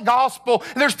never heard the gospel.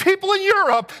 And there's people in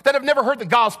Europe that have never heard the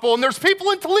gospel. And there's people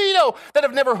in Toledo that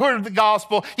have never heard the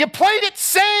gospel. You played it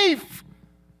safe.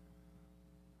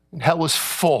 And hell was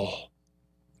full.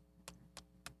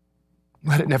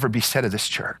 Let it never be said of this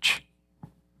church.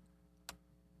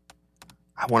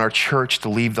 I want our church to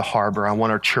leave the harbor. I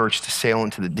want our church to sail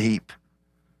into the deep.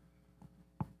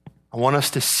 I want us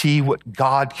to see what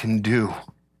God can do.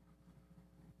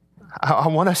 I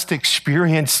want us to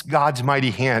experience God's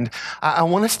mighty hand. I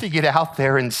want us to get out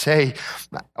there and say,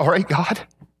 all right, God,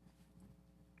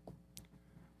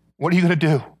 what are you going to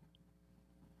do?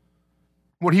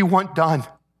 What do you want done?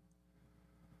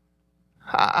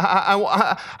 I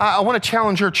want to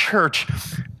challenge our church.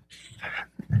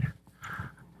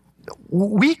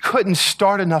 We couldn't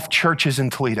start enough churches in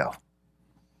Toledo.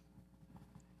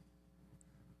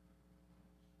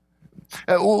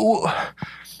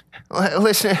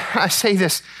 Listen, I say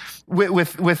this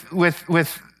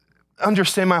with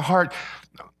understand my heart,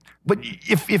 but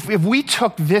if we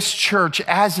took this church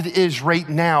as it is right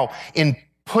now and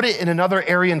put it in another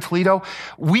area in Toledo,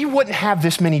 we wouldn't have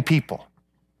this many people.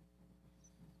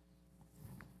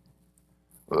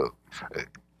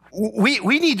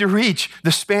 We need to reach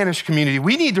the Spanish community.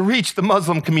 We need to reach the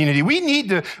Muslim community. We need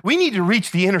to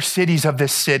reach the inner cities of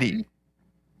this city.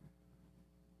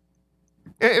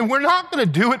 And we're not going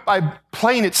to do it by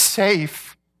playing it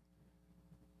safe.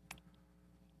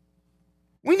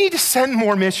 We need to send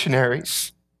more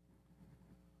missionaries.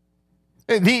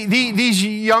 These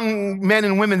young men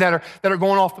and women that are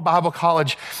going off to Bible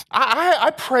college,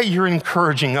 I pray you're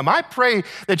encouraging them. I pray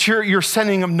that you're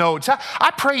sending them notes.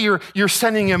 I pray you're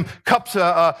sending them cups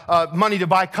of money to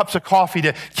buy cups of coffee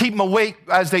to keep them awake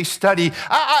as they study,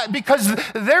 because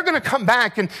they're going to come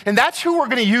back, and that's who we're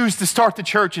going to use to start the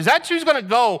churches. That's who's going to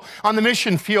go on the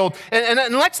mission field.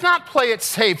 And let's not play it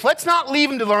safe. Let's not leave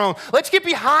them to their own. Let's get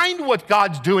behind what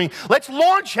God's doing. Let's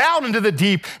launch out into the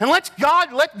deep, and let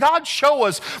God show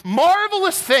us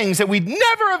marvelous things that we'd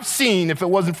never have seen if it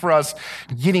wasn't for us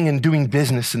getting and doing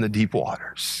business in the deep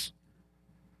waters.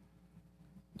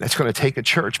 That's going to take a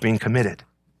church being committed.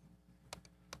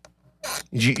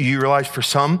 You realize for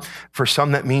some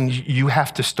that means you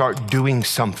have to start doing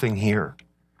something here.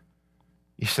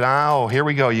 You said, oh, here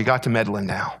we go. You got to meddling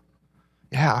now.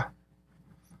 Yeah.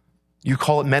 You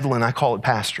call it meddling, I call it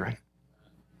pastoring.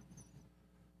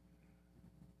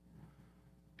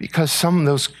 Because some of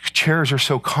those chairs are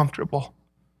so comfortable.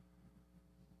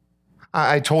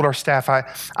 I told our staff,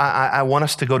 I want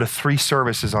us to go to 3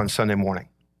 services on Sunday morning.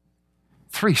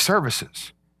 3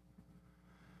 services.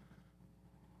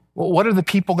 Well, what are the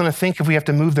people going to think if we have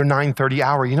to move their 9:30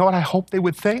 hour? You know what I hope they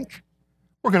would think?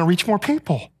 We're going to reach more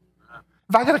people.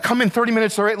 If I got to come in 30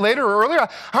 minutes later or earlier,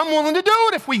 I'm willing to do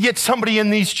it if we get somebody in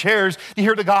these chairs to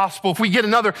hear the gospel, if we get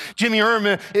another Jimmy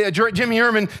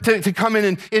Ehrman to come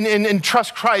in and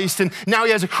trust Christ, and now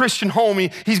he has a Christian home,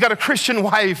 he's got a Christian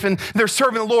wife, and they're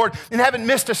serving the Lord and haven't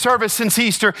missed a service since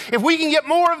Easter. If we can get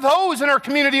more of those in our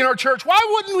community, in our church, why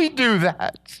wouldn't we do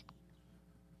that?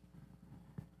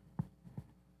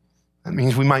 That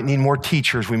means we might need more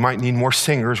teachers, we might need more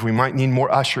singers, we might need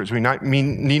more ushers, we might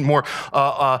need more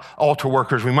altar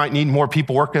workers, we might need more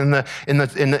people working in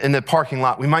the parking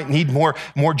lot, we might need more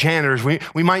janitors,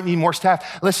 we might need more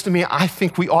staff. Listen to me, I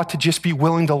think we ought to just be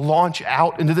willing to launch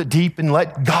out into the deep and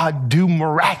let God do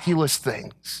miraculous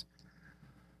things.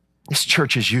 This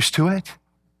church is used to it.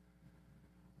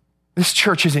 This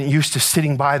church isn't used to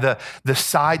sitting by the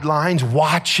sidelines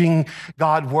watching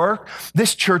God work.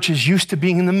 This church is used to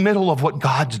being in the middle of what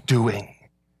God's doing.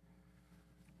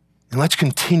 And let's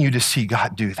continue to see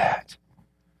God do that.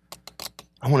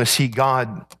 I want to see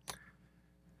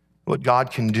what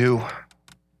God can do.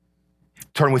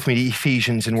 Turn with me to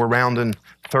Ephesians, and we're rounding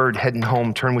third, heading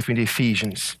home. Turn with me to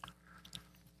Ephesians.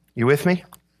 You with me?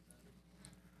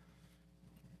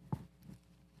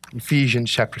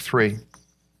 Ephesians chapter 3.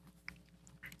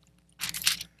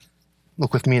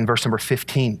 Look with me in verse number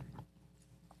 15.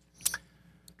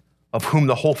 Of whom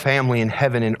the whole family in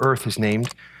heaven and earth is named,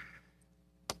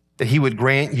 that he would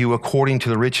grant you according to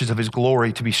the riches of his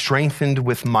glory to be strengthened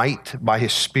with might by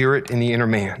his Spirit in the inner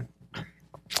man.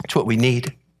 That's what we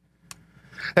need.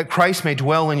 That Christ may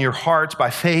dwell in your hearts by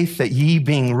faith, that ye,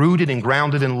 being rooted and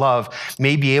grounded in love,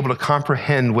 may be able to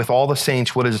comprehend with all the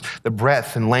saints what is the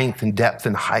breadth and length and depth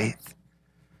and height,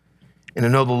 and to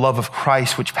know the love of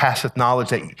Christ, which passeth knowledge,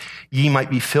 that ye might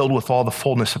be filled with all the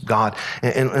fullness of God.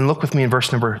 And look with me in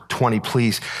verse number 20,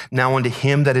 please. Now unto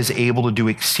him that is able to do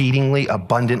exceedingly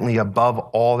abundantly above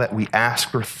all that we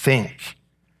ask or think,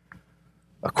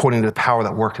 according to the power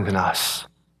that worketh in us.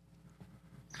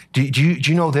 Do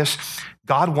you know this?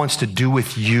 God wants to do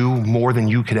with you more than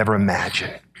you could ever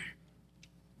imagine.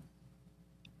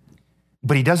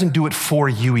 But he doesn't do it for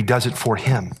you, he does it for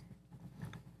him.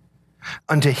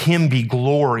 Unto him be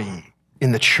glory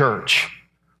in the church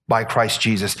by Christ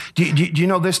Jesus. Do you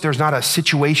know this? There's not a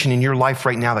situation in your life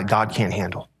right now that God can't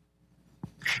handle.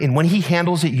 And when he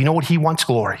handles it, you know what he wants?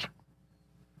 Glory.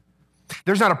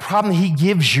 There's not a problem that he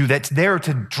gives you that's there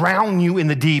to drown you in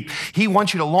the deep. He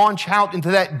wants you to launch out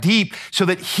into that deep so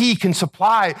that he can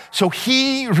supply, so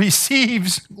he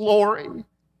receives glory.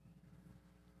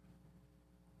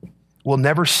 We'll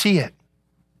never see it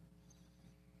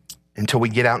until we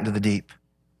get out into the deep.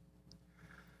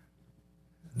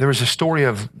 There was a story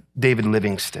of David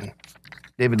Livingstone.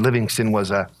 David Livingstone was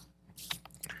a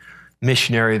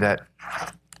missionary that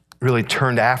really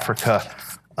turned Africa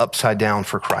upside down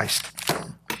for Christ.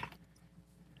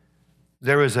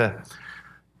 There was a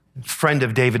friend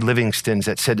of David Livingstone's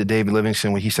that said to David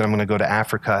Livingstone, when he said, I'm going to go to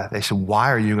Africa, they said,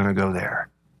 why are you going to go there?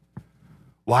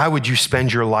 Why would you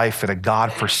spend your life at a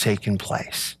God-forsaken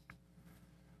place?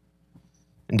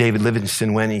 And David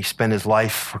Livingstone, when he spent his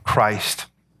life for Christ,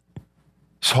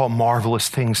 saw marvelous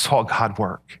things, saw God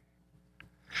work.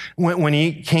 When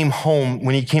he came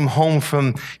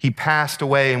home he passed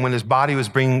away, and when his body was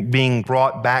being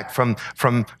brought back from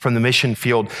the mission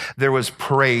field, there was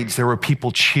parades, there were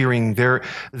people cheering,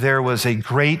 there was a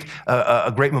great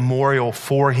memorial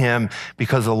for him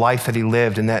because of the life that he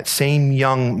lived. And that same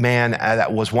young man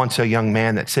that was once a young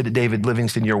man that said to David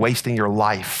Livingstone, "You're wasting your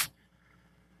life."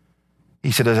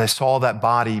 He said, as I saw that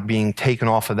body being taken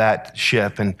off of that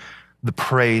ship and the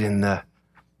parade and the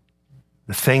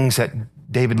things that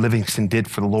David Livingstone did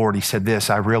for the Lord, he said this,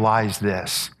 "I realized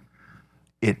this,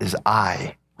 it is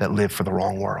I that live for the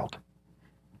wrong world.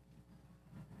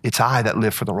 It's I that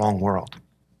live for the wrong world."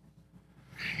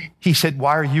 He said,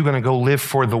 "Why are you going to go live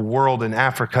for the world in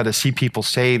Africa to see people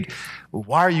saved?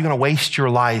 Why are you going to waste your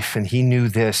life?" And he knew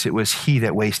this, it was he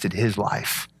that wasted his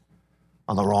life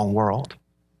on the wrong world.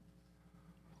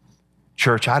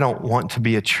 Church, I don't want to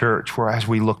be a church where as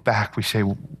we look back, we say,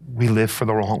 we live for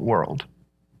the wrong world.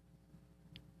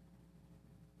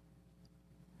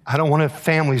 I don't want to have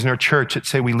families in our church that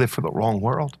say we live for the wrong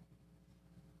world.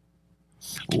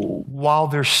 While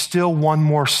there's still one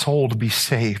more soul to be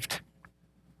saved,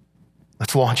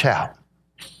 let's launch out.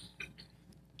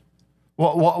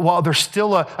 While there's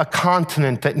still a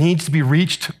continent that needs to be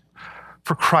reached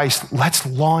for Christ, let's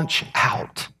launch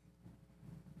out.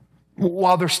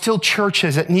 While there's still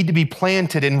churches that need to be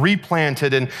planted and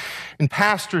replanted and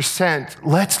pastors sent,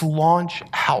 let's launch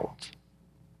out.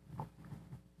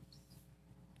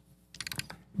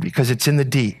 Because it's in the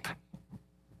deep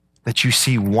that you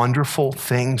see wonderful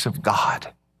things of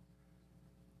God.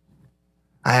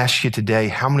 I ask you today,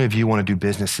 how many of you want to do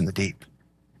business in the deep?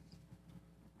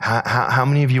 How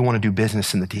many of you want to do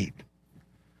business in the deep?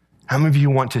 How many of you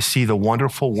want to see the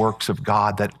wonderful works of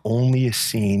God that only is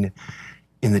seen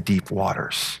in the deep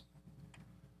waters?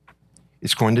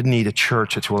 It's going to need a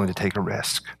church that's willing to take a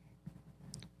risk.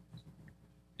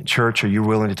 Church, are you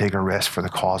willing to take a risk for the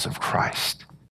cause of Christ?